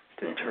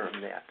to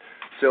term that.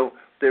 So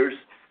there's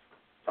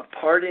a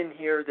part in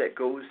here that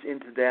goes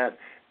into that,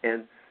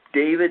 and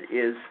David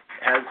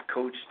has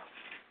coached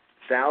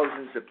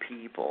thousands of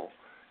people,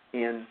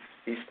 and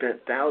he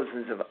spent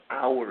thousands of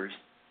hours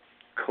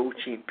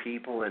coaching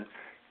people and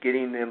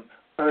getting them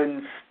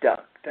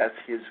unstuck. That's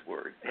his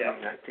word. Yeah. I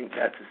mean, I think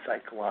that's a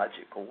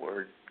psychological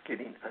word,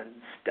 getting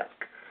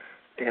unstuck.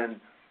 And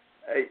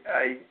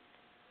I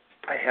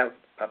have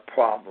a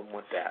problem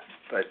with that,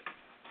 but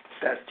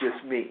that's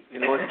just me. You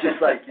know, it's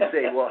just like you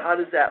say, well, how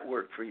does that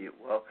work for you?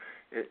 Well,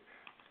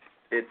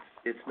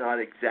 it's not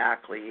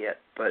exactly it,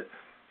 but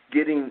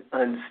getting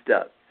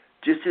unstuck.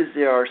 Just as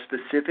there are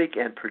specific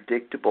and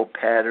predictable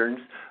patterns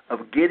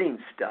of getting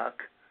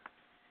stuck,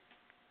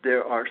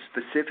 there are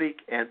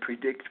specific and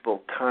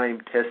predictable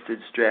time-tested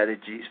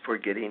strategies for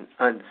getting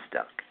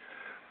unstuck.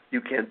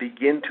 You can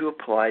begin to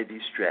apply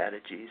these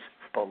strategies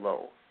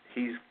below.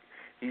 He's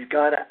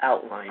got an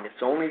outline.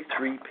 It's only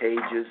 3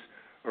 pages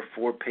or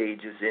 4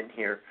 pages in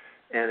here,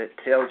 and it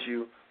tells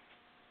you,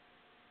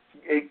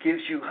 it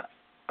gives you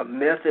a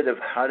method of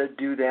how to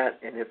do that,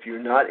 and if you're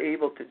not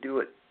able to do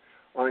it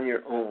on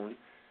your own,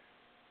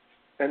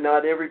 and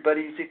not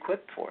everybody's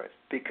equipped for it,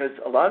 because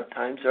a lot of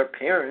times our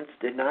parents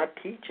did not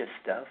teach us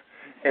stuff,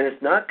 and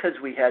it's not because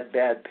we had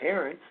bad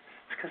parents,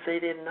 it's because they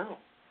didn't know.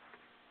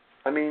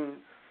 I mean,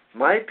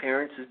 my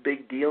parents'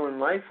 big deal in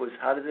life was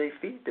how do they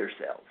feed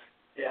themselves.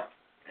 Yeah.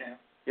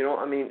 You know,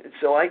 I mean,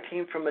 so I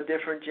came from a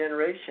different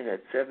generation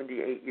at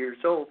 78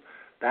 years old.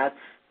 That's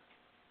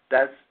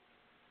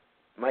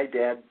my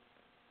dad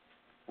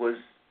was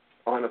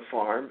on a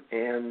farm,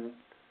 and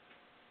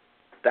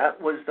that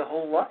was the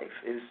whole life,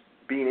 is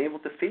being able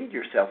to feed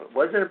yourself. It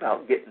wasn't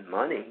about getting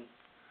money.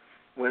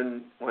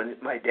 When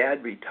my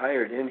dad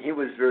retired, and he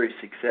was very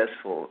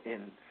successful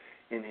in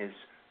his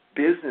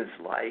business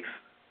life,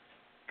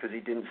 because he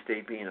didn't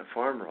stay being a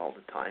farmer all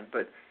the time,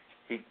 but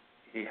he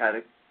had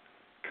to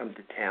come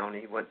to town.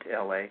 He went to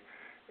L.A.,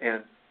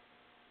 and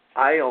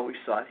I always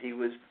thought he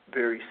was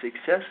very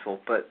successful,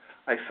 but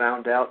I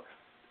found out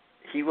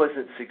he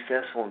wasn't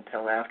successful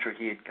until after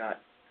he had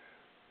got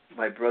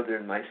my brother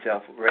and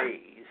myself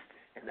raised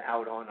and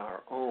out on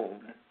our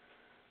own.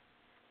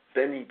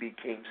 Then he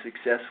became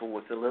successful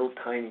with a little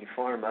tiny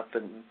farm up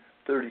in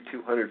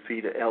 3,200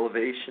 feet of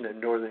elevation in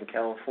Northern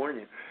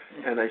California.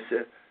 And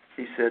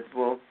he said,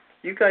 well,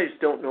 you guys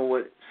don't know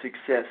what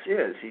success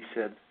is. He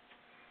said,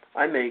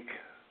 I make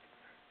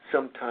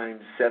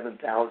sometimes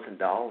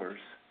 $7,000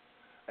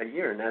 a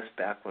year, and that's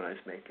back when I was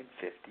making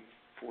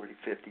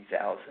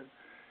 $50,000.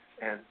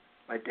 And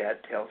my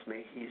dad tells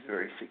me he's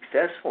very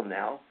successful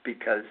now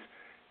because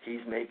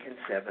he's making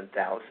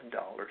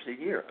 $7,000 a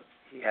year.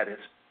 He had his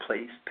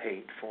place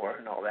paid for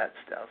and all that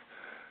stuff.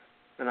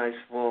 And I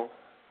said, well,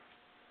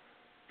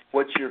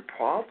 what's your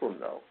problem,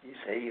 though? You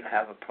say you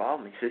have a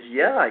problem. He says,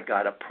 yeah, I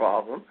got a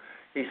problem.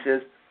 He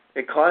says,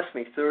 it costs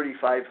me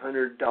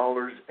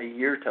 $3,500 a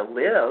year to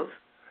live,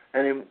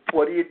 and then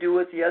what do you do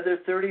with the other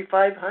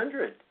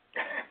 $3,500?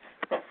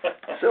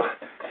 So,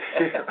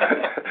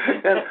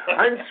 and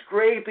I'm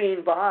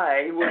scraping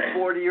by with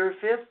 40 or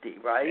 50,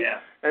 right? Yeah.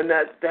 And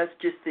that's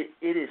just the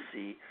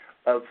idiocy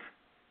of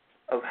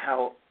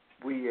how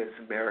we as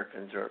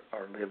Americans are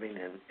living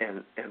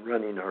and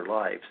running our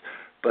lives.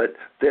 But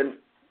then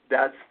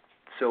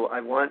so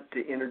I want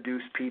to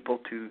introduce people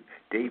to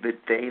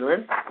David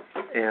Thalen,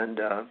 and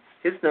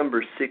his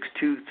number is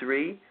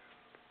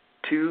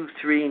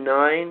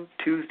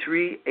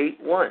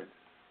 623-239-2381.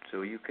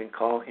 So you can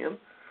call him.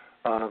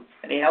 And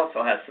he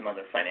also has some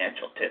other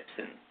financial tips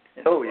in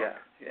the oh, book.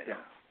 Yeah.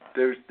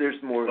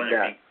 There's more of whether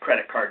that. it be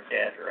credit card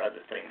debt or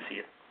other things.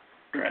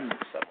 aggressive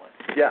somewhat.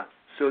 Yeah.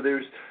 So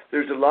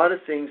there's a lot of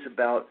things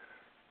about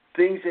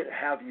things that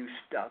have you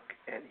stuck,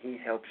 and he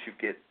helps you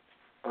get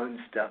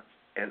unstuck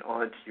and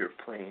onto your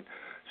plane.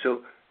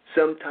 So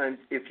sometimes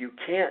if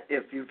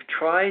you've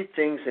tried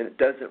things and it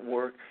doesn't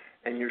work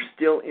and you're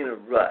still in a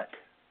rut,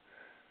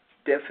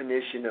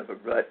 definition of a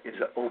rut is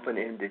an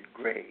open-ended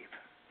grave.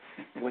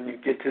 When you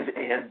get to the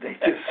end, they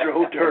just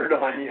throw dirt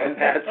on you and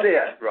that's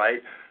it,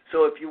 right?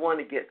 So if you want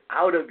to get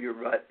out of your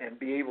rut and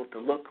be able to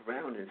look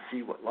around and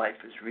see what life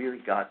has really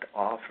got to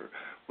offer,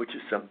 which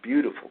is some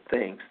beautiful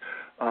things,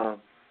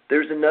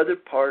 there's another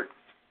part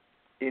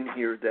in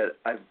here that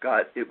I've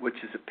got, which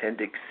is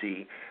Appendix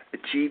C,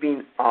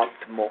 Achieving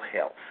Optimal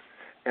Health.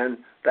 And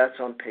that's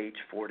on page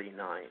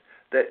 49.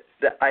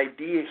 The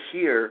idea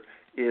here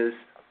is,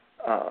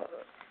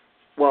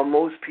 while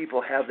most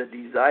people have the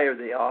desire,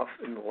 they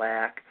often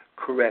lack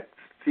correct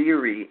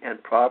theory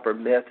and proper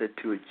method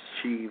to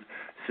achieve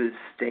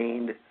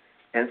sustained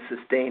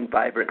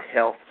vibrant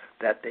health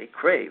that they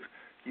crave.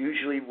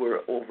 Usually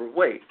we're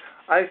overweight.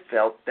 I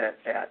felt that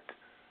at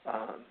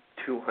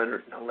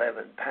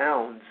 211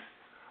 pounds,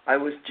 I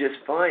was just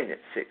fine at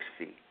 6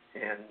 feet.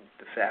 And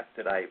the fact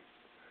that I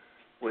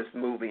was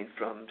moving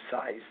from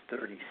size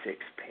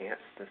 36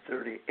 pants to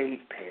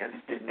 38 pants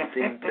didn't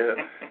seem to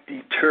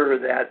deter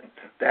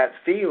that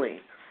feeling.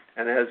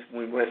 And as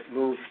we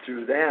moved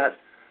through that,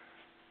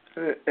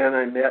 and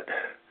I met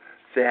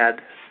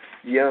Thad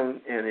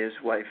Young and his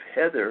wife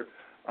Heather,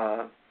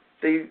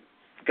 they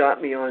got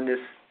me on this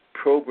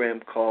program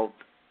called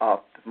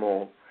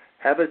Optimal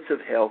Habits of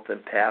Health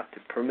and Path to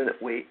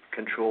Permanent Weight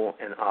Control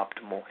and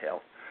Optimal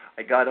Health.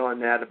 I got on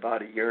that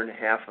about a year and a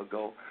half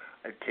ago.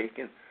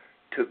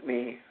 Took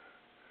me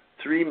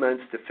 3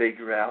 months to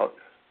figure out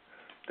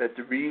that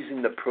the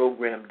reason the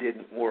program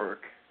didn't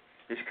work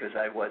is because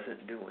I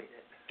wasn't doing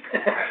it.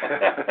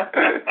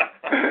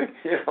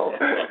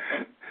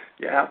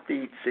 You have to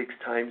eat 6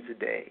 times a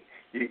day.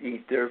 You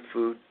eat their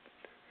food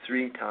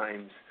 3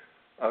 times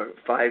or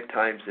 5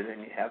 times, and then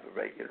you have a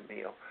regular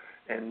meal.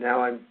 And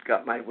now I've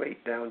got my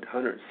weight down to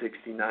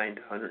 169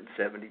 to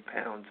 170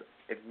 pounds.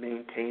 I've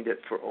maintained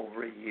it for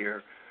over a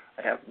year.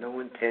 I have no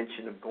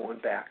intention of going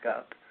back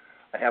up.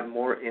 I have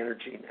more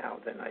energy now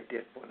than I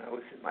did when I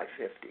was in my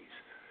 50s.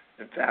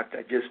 In fact,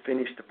 I just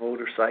finished a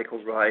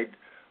motorcycle ride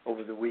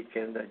over the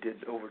weekend. I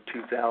did over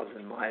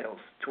 2,000 miles,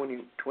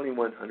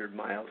 2,100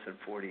 miles in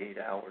 48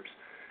 hours.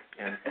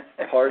 And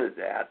part of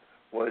that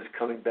was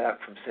coming back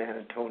from San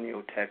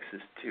Antonio,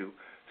 Texas to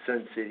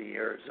Sun City,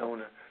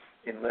 Arizona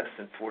in less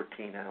than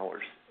 14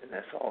 hours. And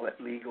that's all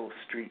at legal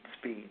street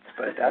speeds.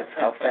 But that's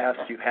how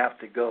fast you have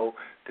to go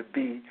to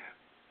be.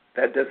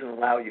 That doesn't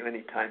allow you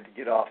any time to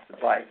get off the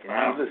bike.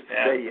 And needless to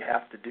say, you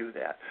have to do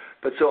that.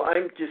 But so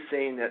I'm just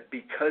saying that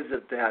because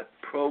of that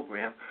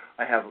program,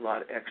 I have a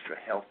lot of extra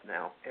health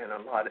now and a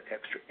lot of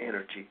extra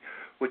energy,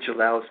 which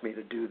allows me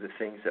to do the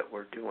things that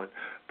we're doing.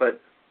 But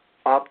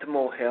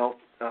Optimal Health,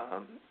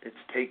 it's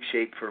Take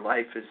Shape for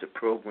Life is a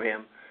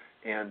program,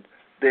 and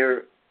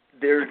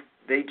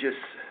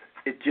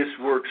it just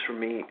works for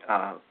me.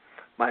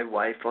 My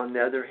wife, on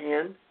the other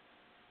hand,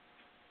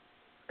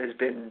 has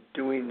been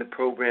doing the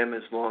program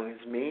as long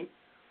as me,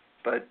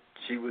 but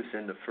she was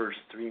in the first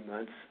 3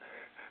 months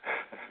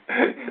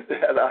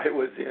that I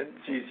was in.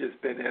 She's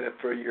just been in it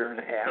for a year and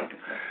a half.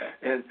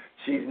 And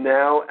she's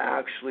now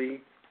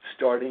actually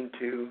starting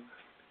to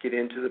get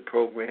into the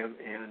program,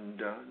 and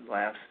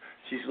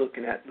she's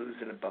looking at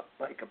losing about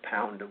like a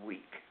pound a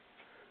week.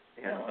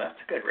 And that's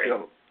a good rate.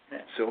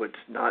 So it's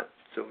not,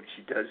 so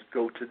she does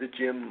go to the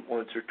gym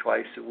once or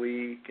twice a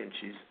week, and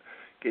she's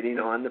getting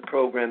on the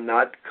program,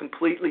 not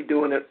completely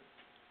doing it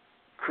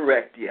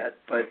correct yet,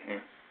 but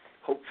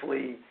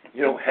hopefully,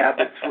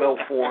 habits will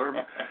form,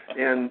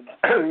 and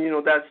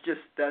that's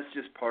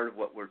just part of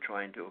what we're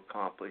trying to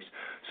accomplish.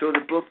 So the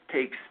book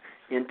takes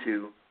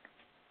into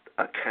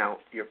account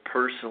your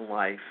personal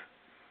life,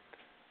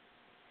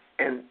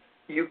 and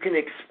you can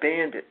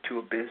expand it to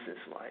a business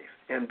life.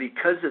 And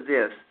because of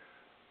this,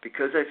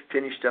 because I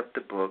finished up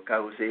the book, I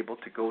was able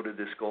to go to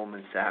this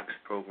Goldman Sachs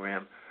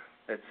program.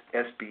 That's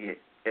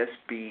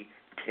SB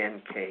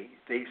 10K.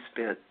 They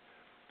spent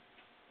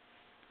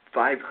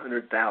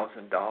 $500,000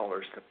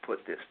 to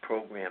put this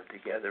program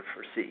together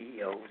for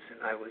CEOs,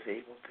 and I was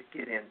able to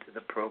get into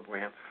the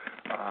program.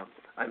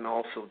 I'm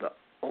also the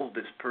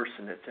oldest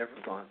person that's ever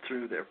gone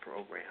through their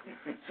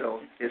program.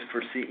 So it's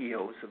for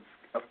CEOs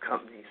of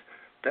companies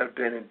that have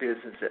been in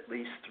business at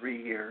least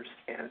 3 years,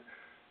 and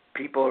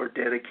people are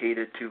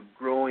dedicated to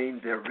growing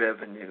their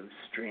revenue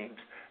streams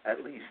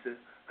at least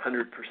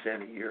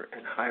 100% a year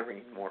and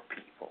hiring more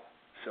people.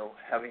 So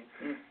having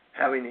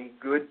a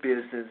good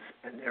business,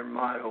 and their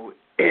motto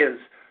is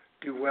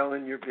do well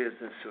in your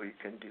business so you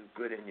can do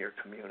good in your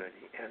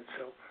community. And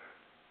so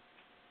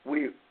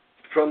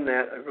from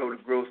that, I wrote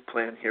a growth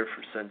plan here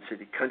for Sun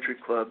City Country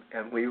Club,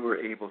 and we were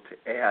able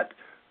to add,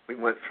 we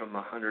went from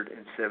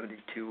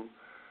 172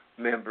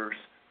 members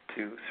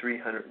to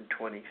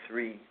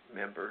 323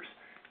 members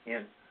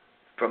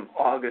from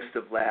August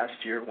of last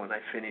year when I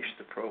finished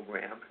the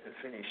program and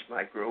finished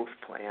my growth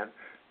plan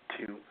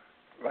to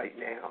right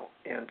now,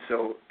 and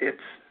so it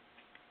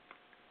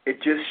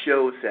just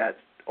shows that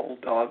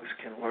old dogs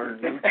can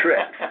learn new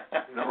tricks.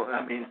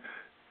 I mean,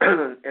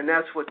 and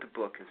that's what the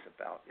book is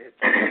about.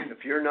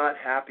 If you're not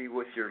happy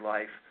with your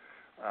life,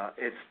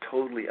 it's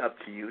totally up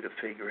to you to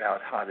figure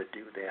out how to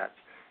do that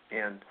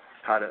and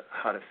how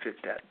to fit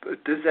that.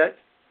 But does that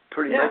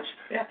pretty much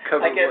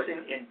cover? I guess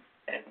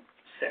and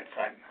since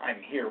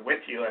I'm here with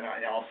you and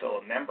I'm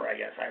also a member, I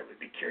guess I would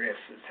be curious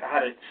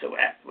as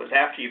was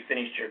after you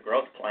finished your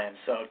growth plan,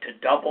 so to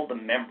double the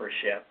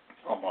membership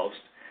almost,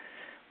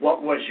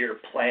 what was your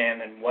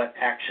plan and what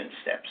action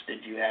steps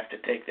did you have to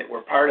take that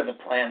were part of the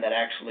plan that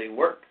actually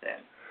worked then?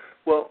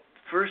 Well,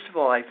 first of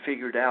all, I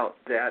figured out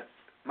that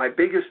my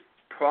biggest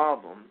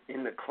problem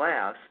in the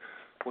class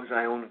was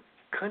I own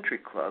a country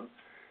club,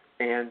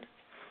 and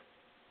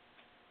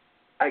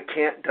I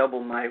can't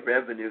double my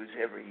revenues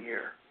every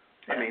year.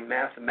 I mean,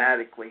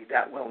 mathematically,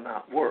 that will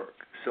not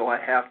work. So I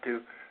had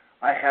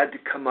to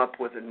come up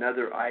with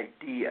another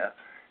idea,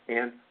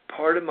 and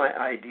part of my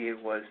idea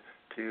was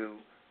to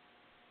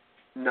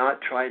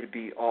not try to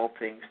be all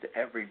things to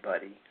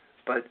everybody,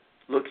 but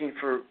looking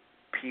for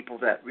people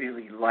that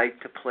really like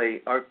to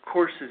play. Our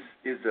course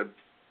is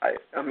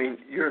I mean,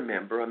 you're a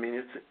member. I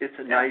mean, it's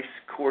a nice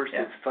course.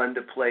 It's fun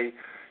to play.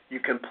 You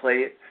can play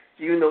it.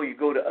 Even though you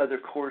go to other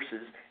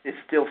courses, it's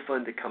still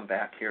fun to come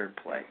back here and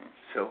play.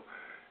 So,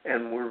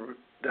 and we're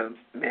the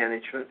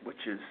management,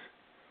 which is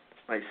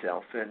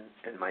myself and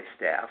my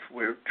staff,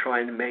 we're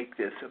trying to make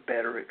this a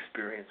better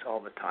experience all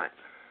the time.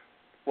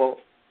 Well,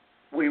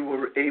 we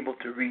were able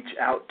to reach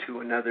out to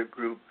another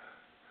group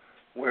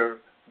where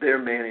their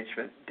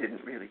management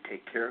didn't really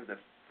take care of the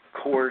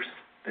course,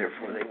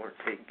 therefore they weren't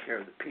taking care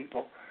of the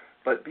people.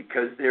 But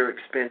because their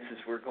expenses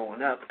were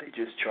going up, they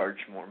just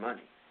charged more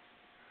money.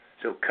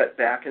 So cut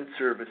back in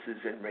services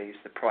and raise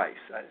the price.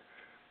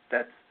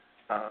 That's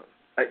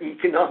an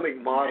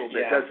economic model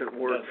that doesn't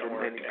work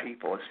for many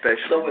people,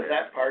 especially. So was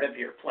that part of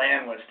your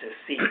plan, was to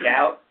seek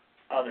out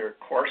other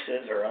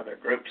courses or other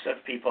groups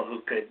of people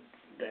who could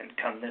then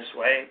come this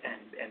way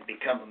and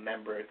become a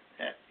member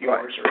at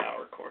yours or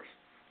our course?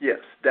 Yes,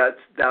 that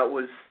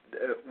was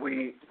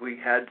we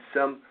had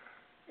some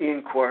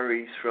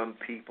inquiries from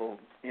people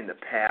in the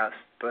past,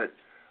 but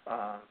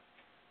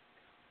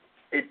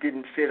it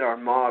didn't fit our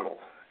model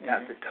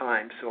at the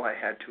time, so I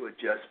had to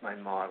adjust my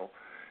model.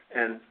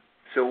 And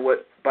so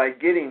by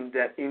getting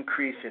that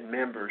increase in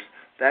members,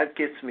 that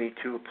gets me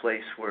to a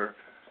place where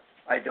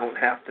I don't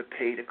have to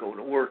pay to go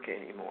to work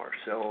anymore.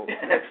 So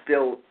it's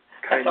still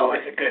kind of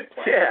always a good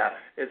plan. Yeah,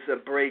 it's a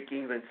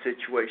break-even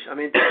situation. I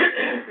mean,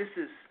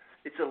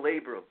 it's a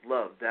labor of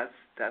love. That's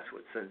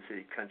what Sun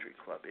City Country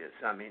Club is.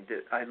 I mean,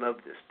 I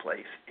love this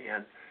place,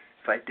 and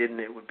if I didn't,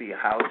 it would be a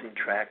housing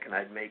tract, and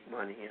I'd make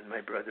money, and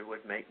my brother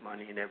would make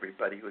money, and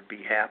everybody would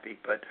be happy.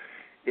 But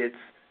it's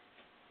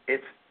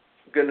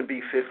going to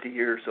be 50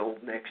 years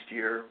old next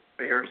year.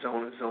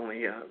 Arizona's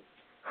only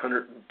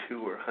 102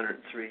 or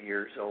 103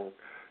 years old.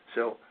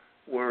 So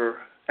we're,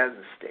 as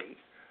a state,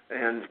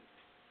 and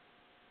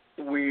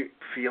we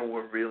feel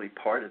we're really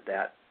part of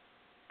that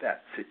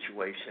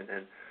situation.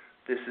 And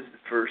this is the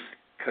first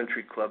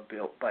country club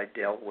built by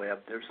Del Webb.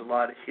 There's a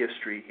lot of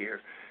history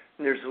here,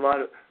 and there's a lot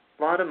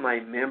of my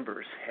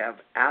members have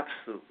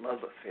absolute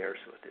love affairs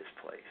with this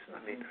place. I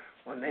mean,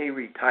 when they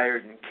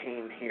retired and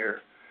came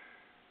here,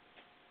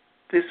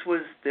 this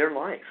was their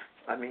life.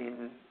 I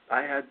mean,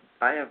 I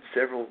have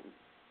several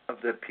of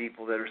the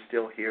people that are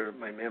still here,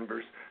 my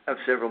members. I have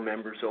several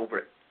members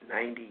over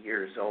 90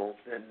 years old,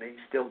 and they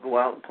still go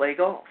out and play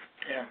golf.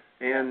 Yeah.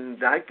 And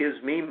that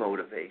gives me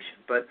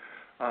motivation. But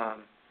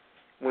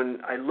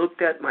when I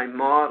looked at my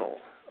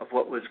model of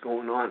what was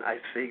going on, I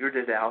figured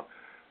it out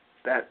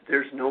that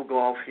there's no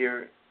golf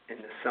here in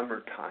the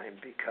summertime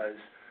because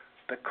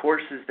the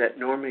courses that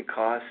normally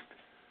cost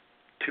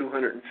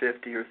 $250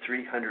 or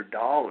 $300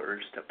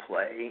 to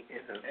play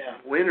in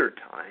the winter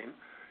time,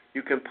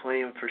 you can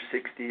play them for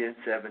 $60 and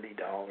 $70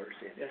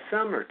 in the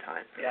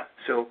summertime. Yeah.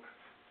 So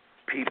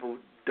people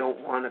don't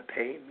want to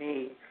pay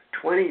me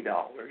 $20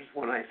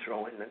 when I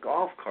throw in the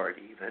golf cart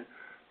even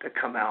to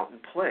come out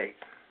and play.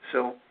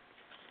 So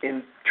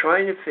in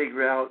trying to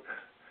figure out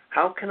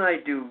how can I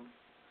do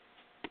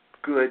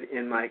good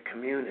in my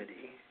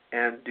community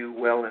and do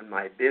well in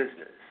my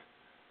business,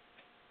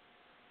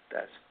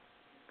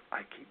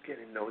 I keep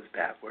getting those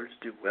backwards,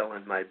 do well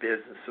in my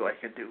business so I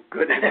can do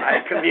good in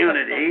my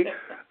community.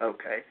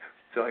 Okay,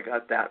 so I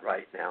got that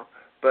right now.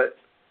 But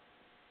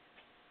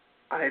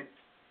I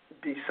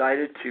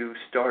decided to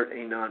start a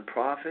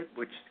nonprofit,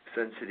 which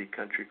Sun City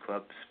Country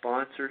Club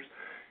sponsors,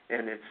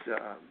 and it's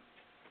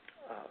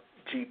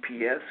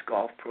GPS,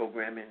 golf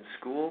program in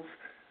schools.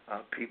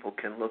 People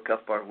can look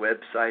up our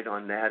website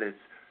on that. It's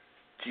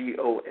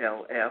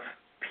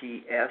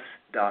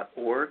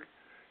golfps.org,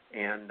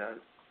 and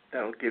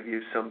that'll give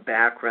you some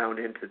background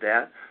into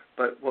that.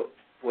 But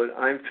what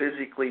I'm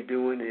physically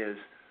doing is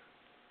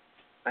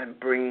I'm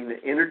bringing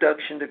the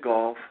introduction to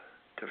golf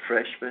to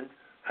freshmen,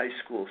 high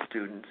school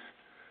students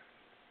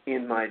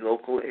in my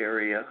local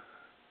area.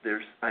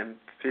 I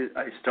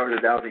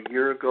started out a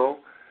year ago.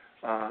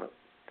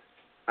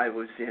 I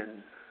was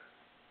in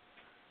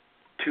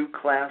 2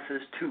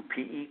 classes, 2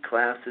 PE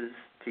classes,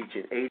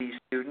 teaching 80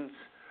 students.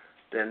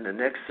 Then the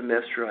next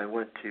semester I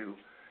went to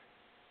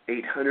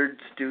 800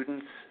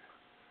 students,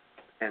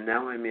 and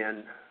now I'm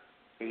in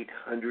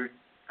 800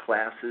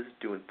 classes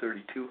doing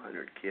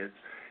 3,200 kids.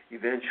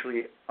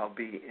 Eventually I'll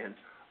be in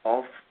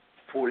all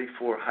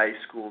 44 high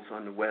schools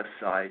on the west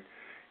side,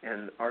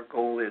 and our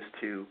goal is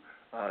to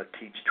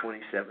teach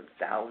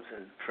 27,000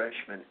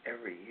 freshmen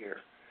every year.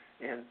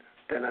 And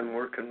then I'm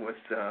working with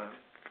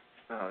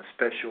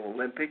Special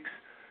Olympics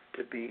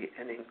to be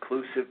an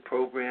inclusive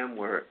program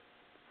where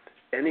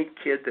any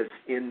kid that's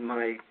in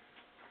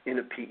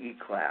a PE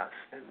class,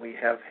 and we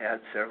have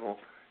had several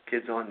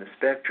kids on the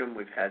spectrum,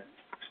 we've had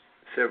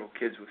several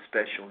kids with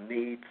special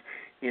needs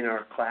in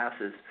our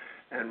classes,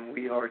 and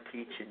we are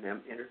teaching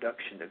them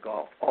introduction to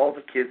golf. All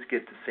the kids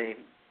get the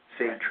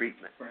same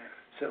treatment. Right.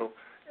 So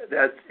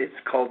it's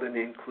called an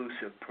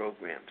inclusive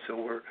program. So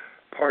we're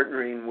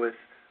partnering with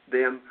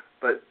them,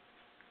 but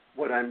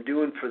what I'm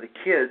doing for the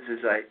kids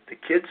is the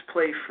kids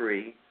play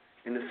free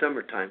in the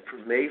summertime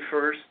from May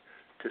 1st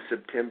to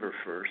September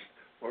 1st,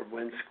 or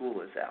when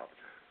school is out.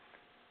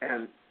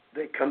 And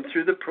they come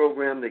through the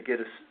program, they get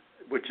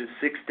which is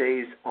 6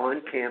 days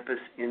on campus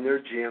in their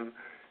gym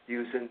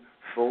using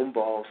foam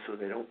balls so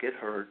they don't get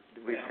hurt.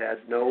 We've had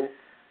no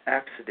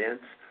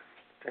accidents,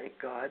 thank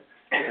God.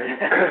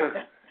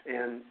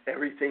 And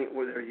everything,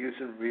 where they're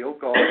using real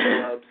golf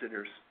clubs and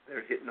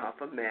they're hitting off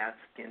of mats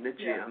in the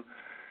gym.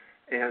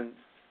 And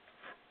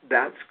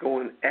that's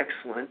going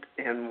excellent.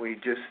 And we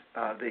just,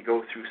 they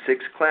go through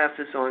 6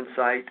 classes on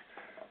site,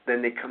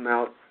 then they come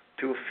out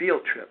to a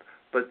field trip.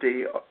 But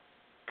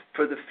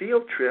for the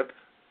field trip,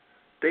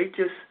 they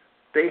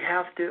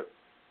have to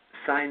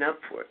sign up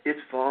for it. It's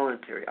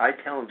voluntary. I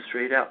tell them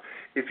straight out,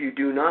 if you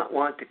do not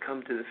want to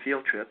come to the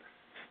field trip,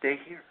 stay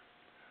here.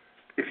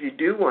 If you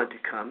do want to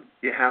come,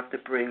 you have to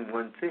bring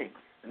one thing,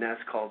 and that's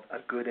called a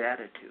good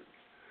attitude.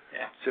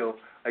 Yeah. So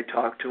I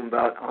talk to them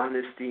about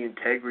honesty,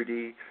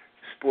 integrity,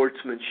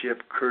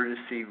 sportsmanship,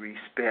 courtesy,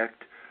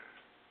 respect,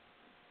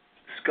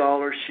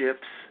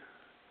 scholarships,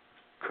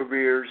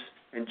 careers,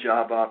 and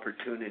job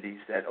opportunities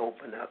that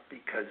open up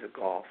because of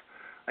golf.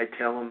 I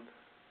tell them,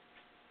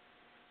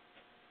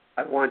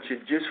 I want you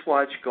to just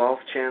watch Golf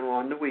Channel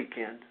on the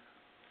weekend.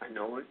 I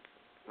know it.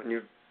 When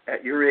you're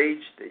at your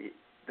age,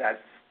 that's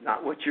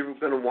not what you're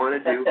going to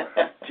want to do.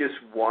 Just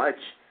watch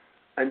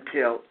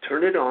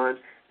turn it on,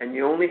 and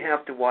you only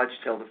have to watch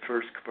till the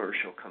first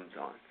commercial comes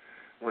on.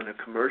 When the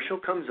commercial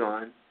comes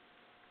on,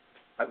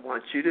 I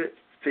want you to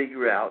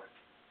figure out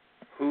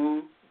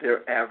who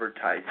they're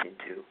advertising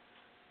to.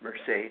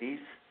 Mercedes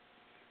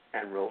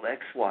and Rolex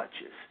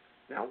watches.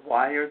 Now,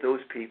 why are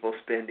those people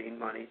spending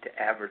money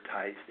to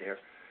advertise there?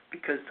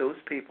 Because those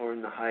people are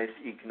in the highest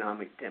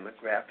economic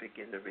demographic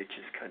in the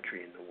richest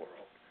country in the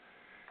world.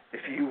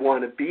 If you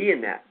want to be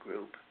in that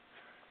group,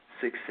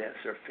 success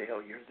or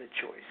failure, the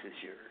choice is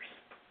yours.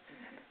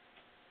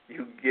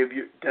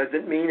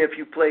 Doesn't mean if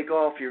you play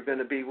golf you're going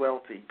to be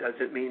wealthy.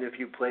 Doesn't mean if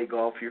you play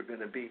golf you're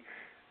going to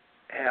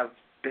have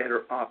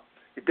better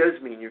it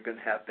does mean you're going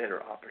to have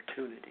better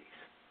opportunities,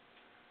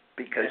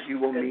 because you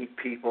will meet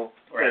people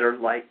that are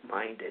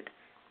like-minded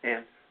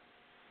and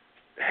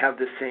have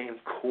the same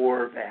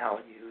core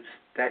values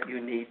that you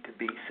need to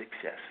be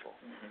successful.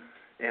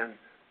 Mm-hmm. And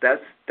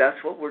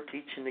that's what we're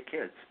teaching the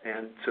kids.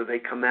 And so they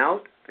come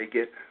out,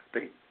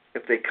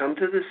 if they come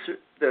to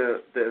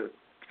the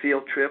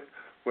field trip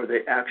where they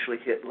actually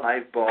hit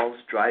live balls,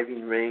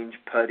 driving range,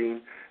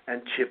 putting,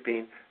 and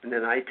chipping, and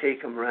then I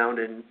take them around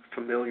and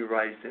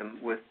familiarize them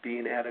with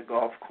being at a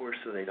golf course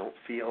so they don't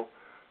feel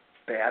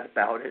bad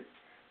about it.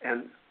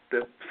 And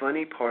the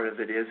funny part of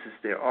it is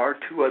there are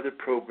 2 other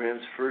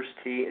programs, First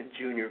Tee and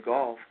Junior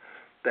Golf,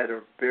 that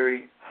are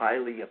very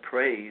highly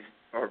praised,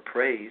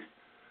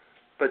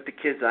 but the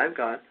kids I've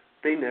got,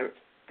 they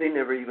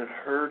never even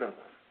heard of them.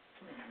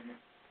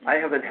 Mm-hmm. I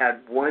haven't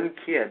had one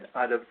kid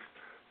out of,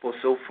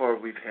 so far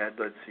we've had,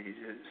 16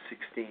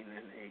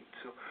 and 8,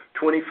 so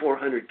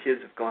 2,400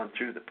 kids have gone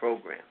through the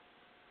program.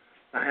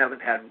 I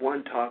haven't had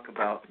one talk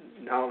about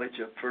knowledge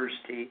of First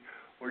Tee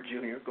or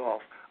Junior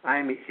Golf.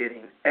 I'm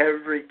hitting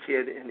every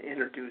kid and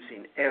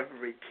introducing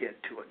every kid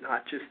to it,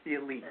 not just the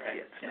elite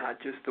kids,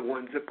 not just the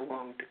ones that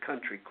belong to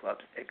country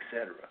clubs,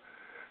 etc.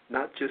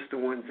 Not just the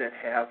ones that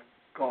have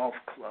golf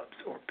clubs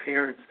or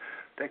parents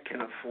that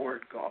can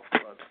afford golf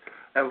clubs.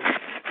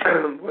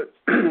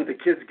 The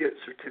kids get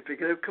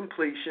certificate of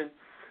completion,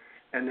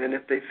 and then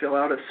if they fill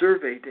out a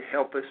survey to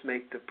help us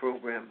make the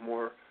program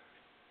more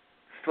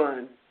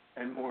fun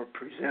and more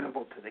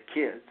presentable to the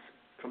kids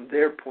from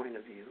their point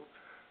of view,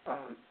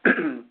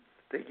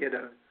 they get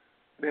a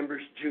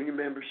junior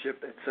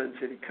membership at Sun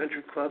City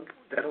Country Club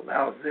that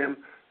allows them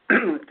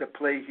to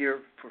play here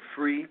for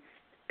free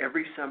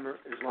every summer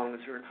as long as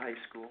they're in high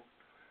school,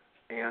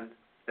 and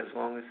as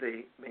long as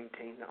they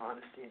maintain the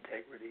honesty,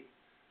 integrity,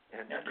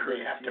 and do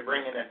they have to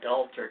bring an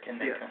adult, or can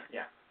they come?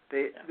 Yeah.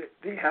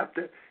 They have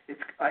to.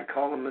 I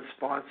call them a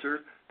sponsor.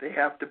 They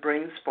have to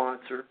bring a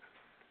sponsor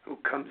who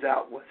comes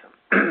out with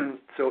them.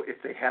 So if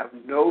they have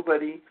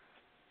nobody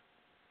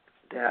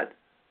that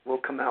will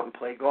come out and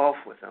play golf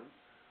with them,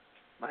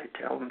 I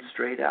tell them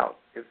straight out,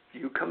 if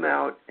you come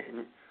out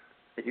and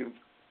you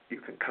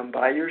can come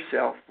by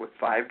yourself with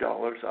 $5,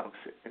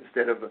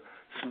 instead of a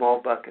small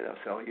bucket, I'll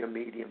sell you a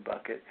medium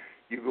bucket.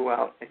 You go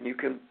out and you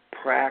can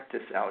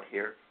practice out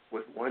here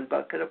with one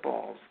bucket of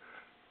balls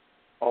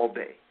all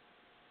day,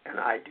 and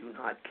I do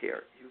not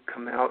care. You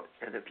come out,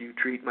 and if you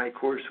treat my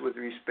course with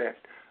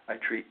respect, I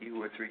treat you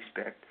with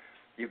respect.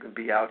 You can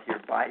be out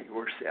here by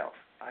yourself.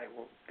 I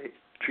will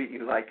treat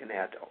you like an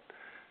adult.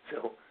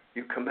 So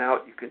you come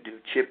out, you can do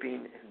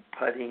chipping and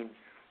putting,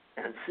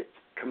 and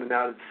coming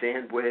out of the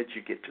sand wedge,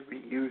 you get to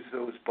reuse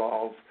those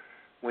balls.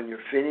 When you're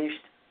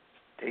finished,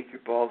 take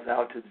your balls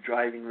out to the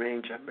driving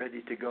range. I'm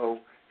ready to go.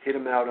 Hit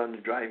them out on the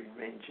driving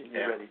range, and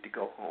you're ready to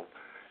go home.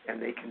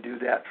 And they can do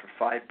that for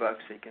 $5.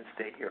 They can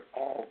stay here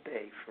all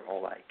day for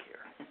all I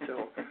care.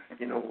 So,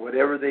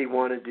 whatever they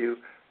want to do.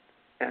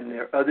 And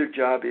their other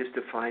job is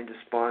to find a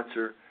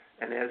sponsor.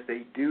 And as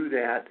they do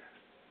that,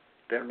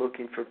 they're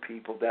looking for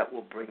people that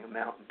will bring them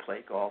out and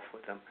play golf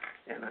with them.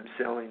 And I'm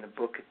selling a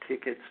book of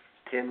tickets,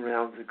 10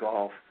 rounds of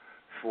golf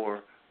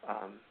for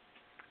 $150,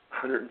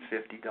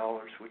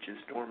 which is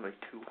normally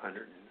 $200 in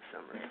the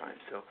summertime.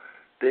 So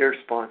their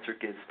sponsor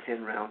gets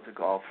 10 rounds of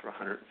golf for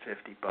 $150.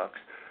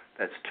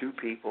 That's two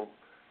people.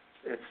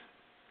 It's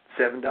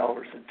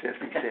 $7.50,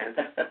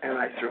 and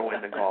I throw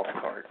in the golf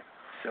cart.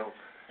 So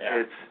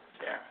it's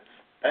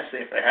especially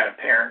if they had a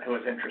parent who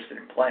was interested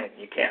in playing,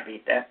 you can't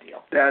beat that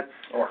deal.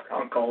 Or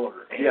uncle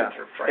or aunt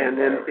or friend. And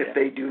then if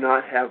they do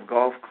not have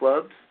golf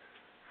clubs,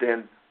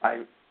 then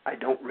I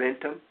don't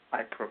rent them.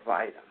 I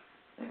provide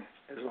them.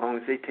 As long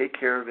as they take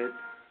care of it,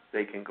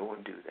 they can go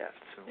and do that.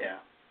 So are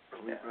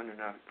we running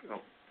out?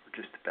 Oh, we're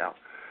just about.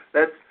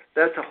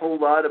 That's a whole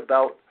lot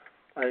about.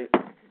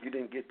 You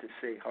didn't get to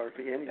say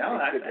hardly anything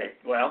today.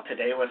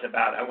 Today was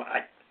about.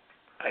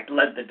 I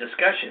led the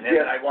discussion,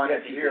 and I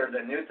wanted to hear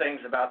the new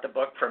things about the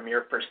book from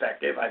your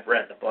perspective. I've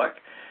read the book,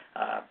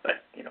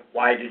 but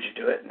why did you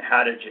do it, and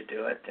how did you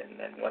do it, and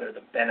then what are the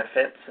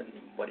benefits, and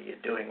what are you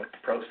doing with the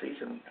proceeds?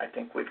 And I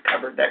think we've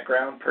covered that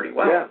ground pretty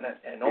well,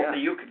 and only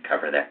you could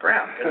cover that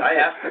ground because I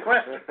asked the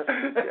question.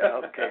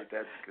 Okay,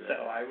 that's good.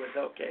 So I was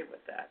okay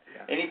with that.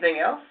 Yeah. Anything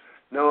else?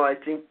 No, I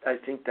think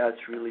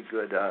that's really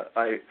good.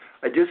 I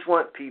just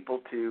want people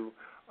to.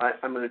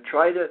 I'm going to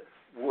try to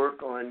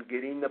work on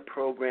getting the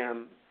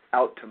program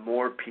out to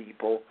more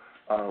people.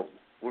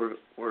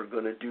 We're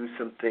going to do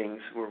some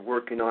things. We're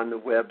working on the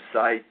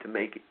website to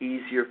make it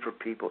easier for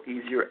people,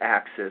 easier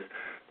access.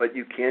 But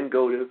you can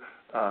go to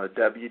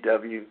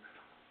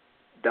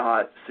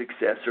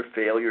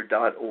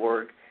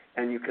www.successorfailure.org,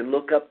 and you can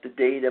look up the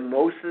data.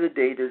 Most of the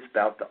data is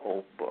about the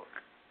old book.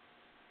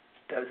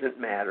 Doesn't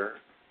matter.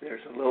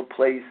 There's a little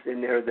place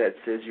in there that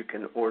says you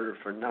can order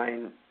for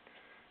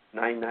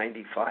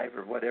 $9.95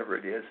 or whatever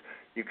it is.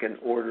 You can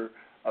order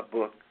a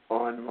book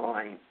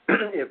online.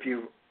 If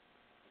you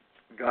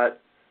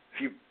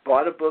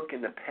bought a book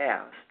in the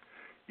past,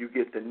 you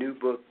get the new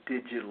book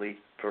digitally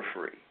for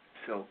free.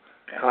 So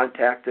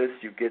contact us.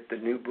 You get the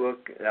new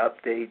book,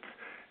 updates.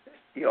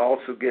 You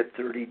also get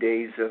 30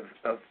 days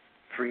of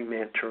free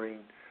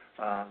mentoring.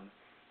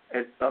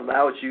 It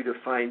allows you to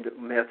find a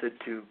method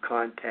to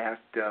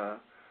contact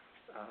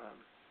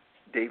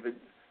David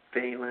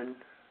Phelan,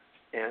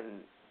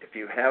 and if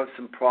you have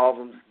some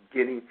problems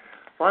a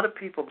lot of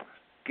people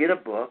get a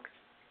book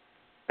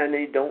and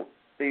they go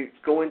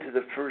into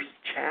the first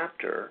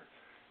chapter,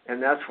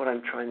 and that's what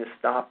I'm trying to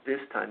stop this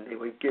time. They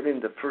would get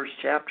into the first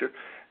chapter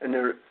and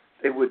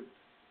they would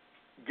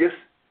just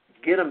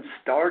get them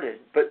started,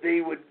 but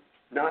they would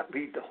not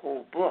read the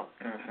whole book.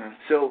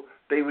 So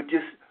they would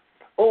just,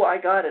 I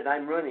got it,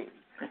 I'm running.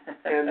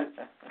 And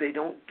they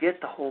don't get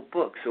the whole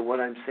book. So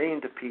what I'm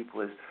saying to people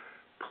is,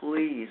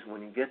 please,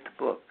 when you get the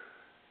book,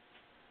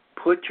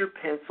 put your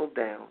pencil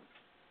down,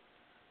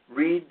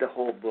 read the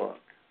whole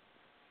book.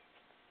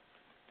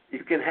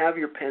 You can have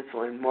your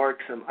pencil and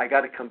mark I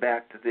got to come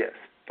back to this,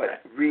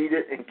 but read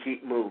it and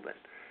keep moving.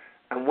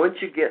 And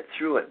once you get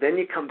through it, then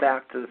you come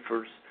back to the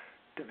first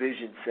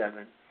Division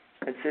 7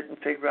 and sit and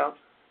figure out,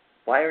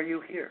 why are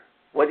you here?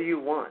 What do you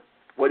want?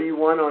 What do you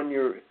want on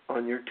your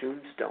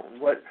tombstone?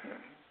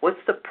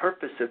 What's the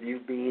purpose of you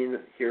being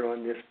here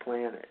on this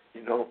planet?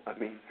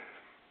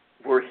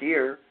 We're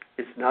here.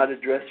 It's not a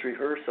dress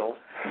rehearsal.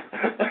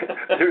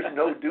 There's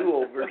no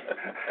do-overs.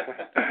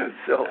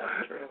 So,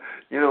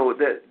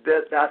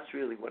 that's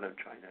really what I'm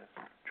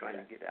trying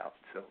to get out.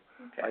 So,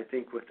 I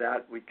think with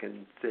that we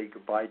can say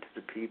goodbye to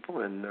the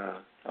people and.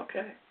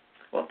 Okay.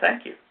 Well,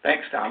 thank you.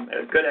 Thanks, Tom.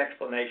 A good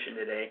explanation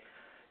today.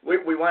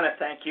 We want to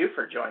thank you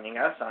for joining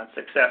us on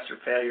Success or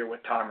Failure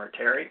with Tom or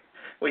Terry.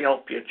 We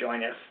hope you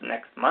join us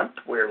next month.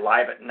 We're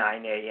live at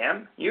 9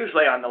 a.m.,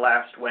 usually on the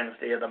last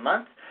Wednesday of the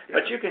month,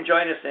 but you can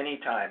join us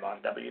anytime on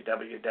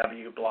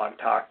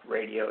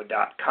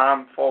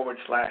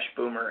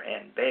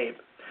www.blogtalkradio.com/boomerandbabe.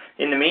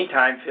 In the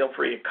meantime, feel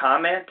free to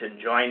comment and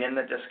join in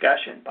the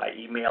discussion by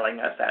emailing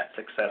us at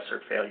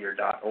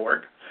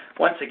successorfailure.org.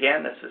 Once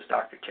again, this is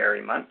Dr.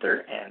 Terry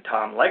Munther and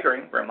Tom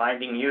Loegering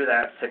reminding you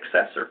that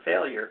success or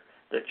failure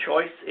The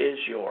choice is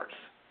yours.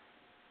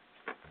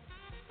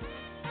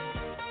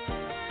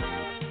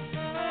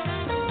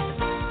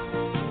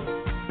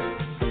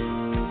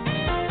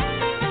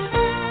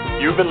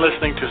 You've been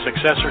listening to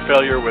Success or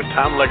Failure with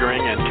Tom Loegering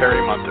and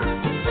Terry Munther.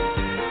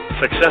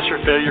 Success or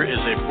Failure is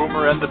a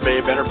Boomer and the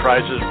Babe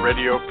Enterprises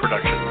radio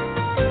production.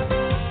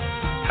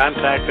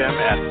 Contact them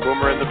at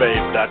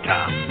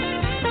boomerandthebabe.com.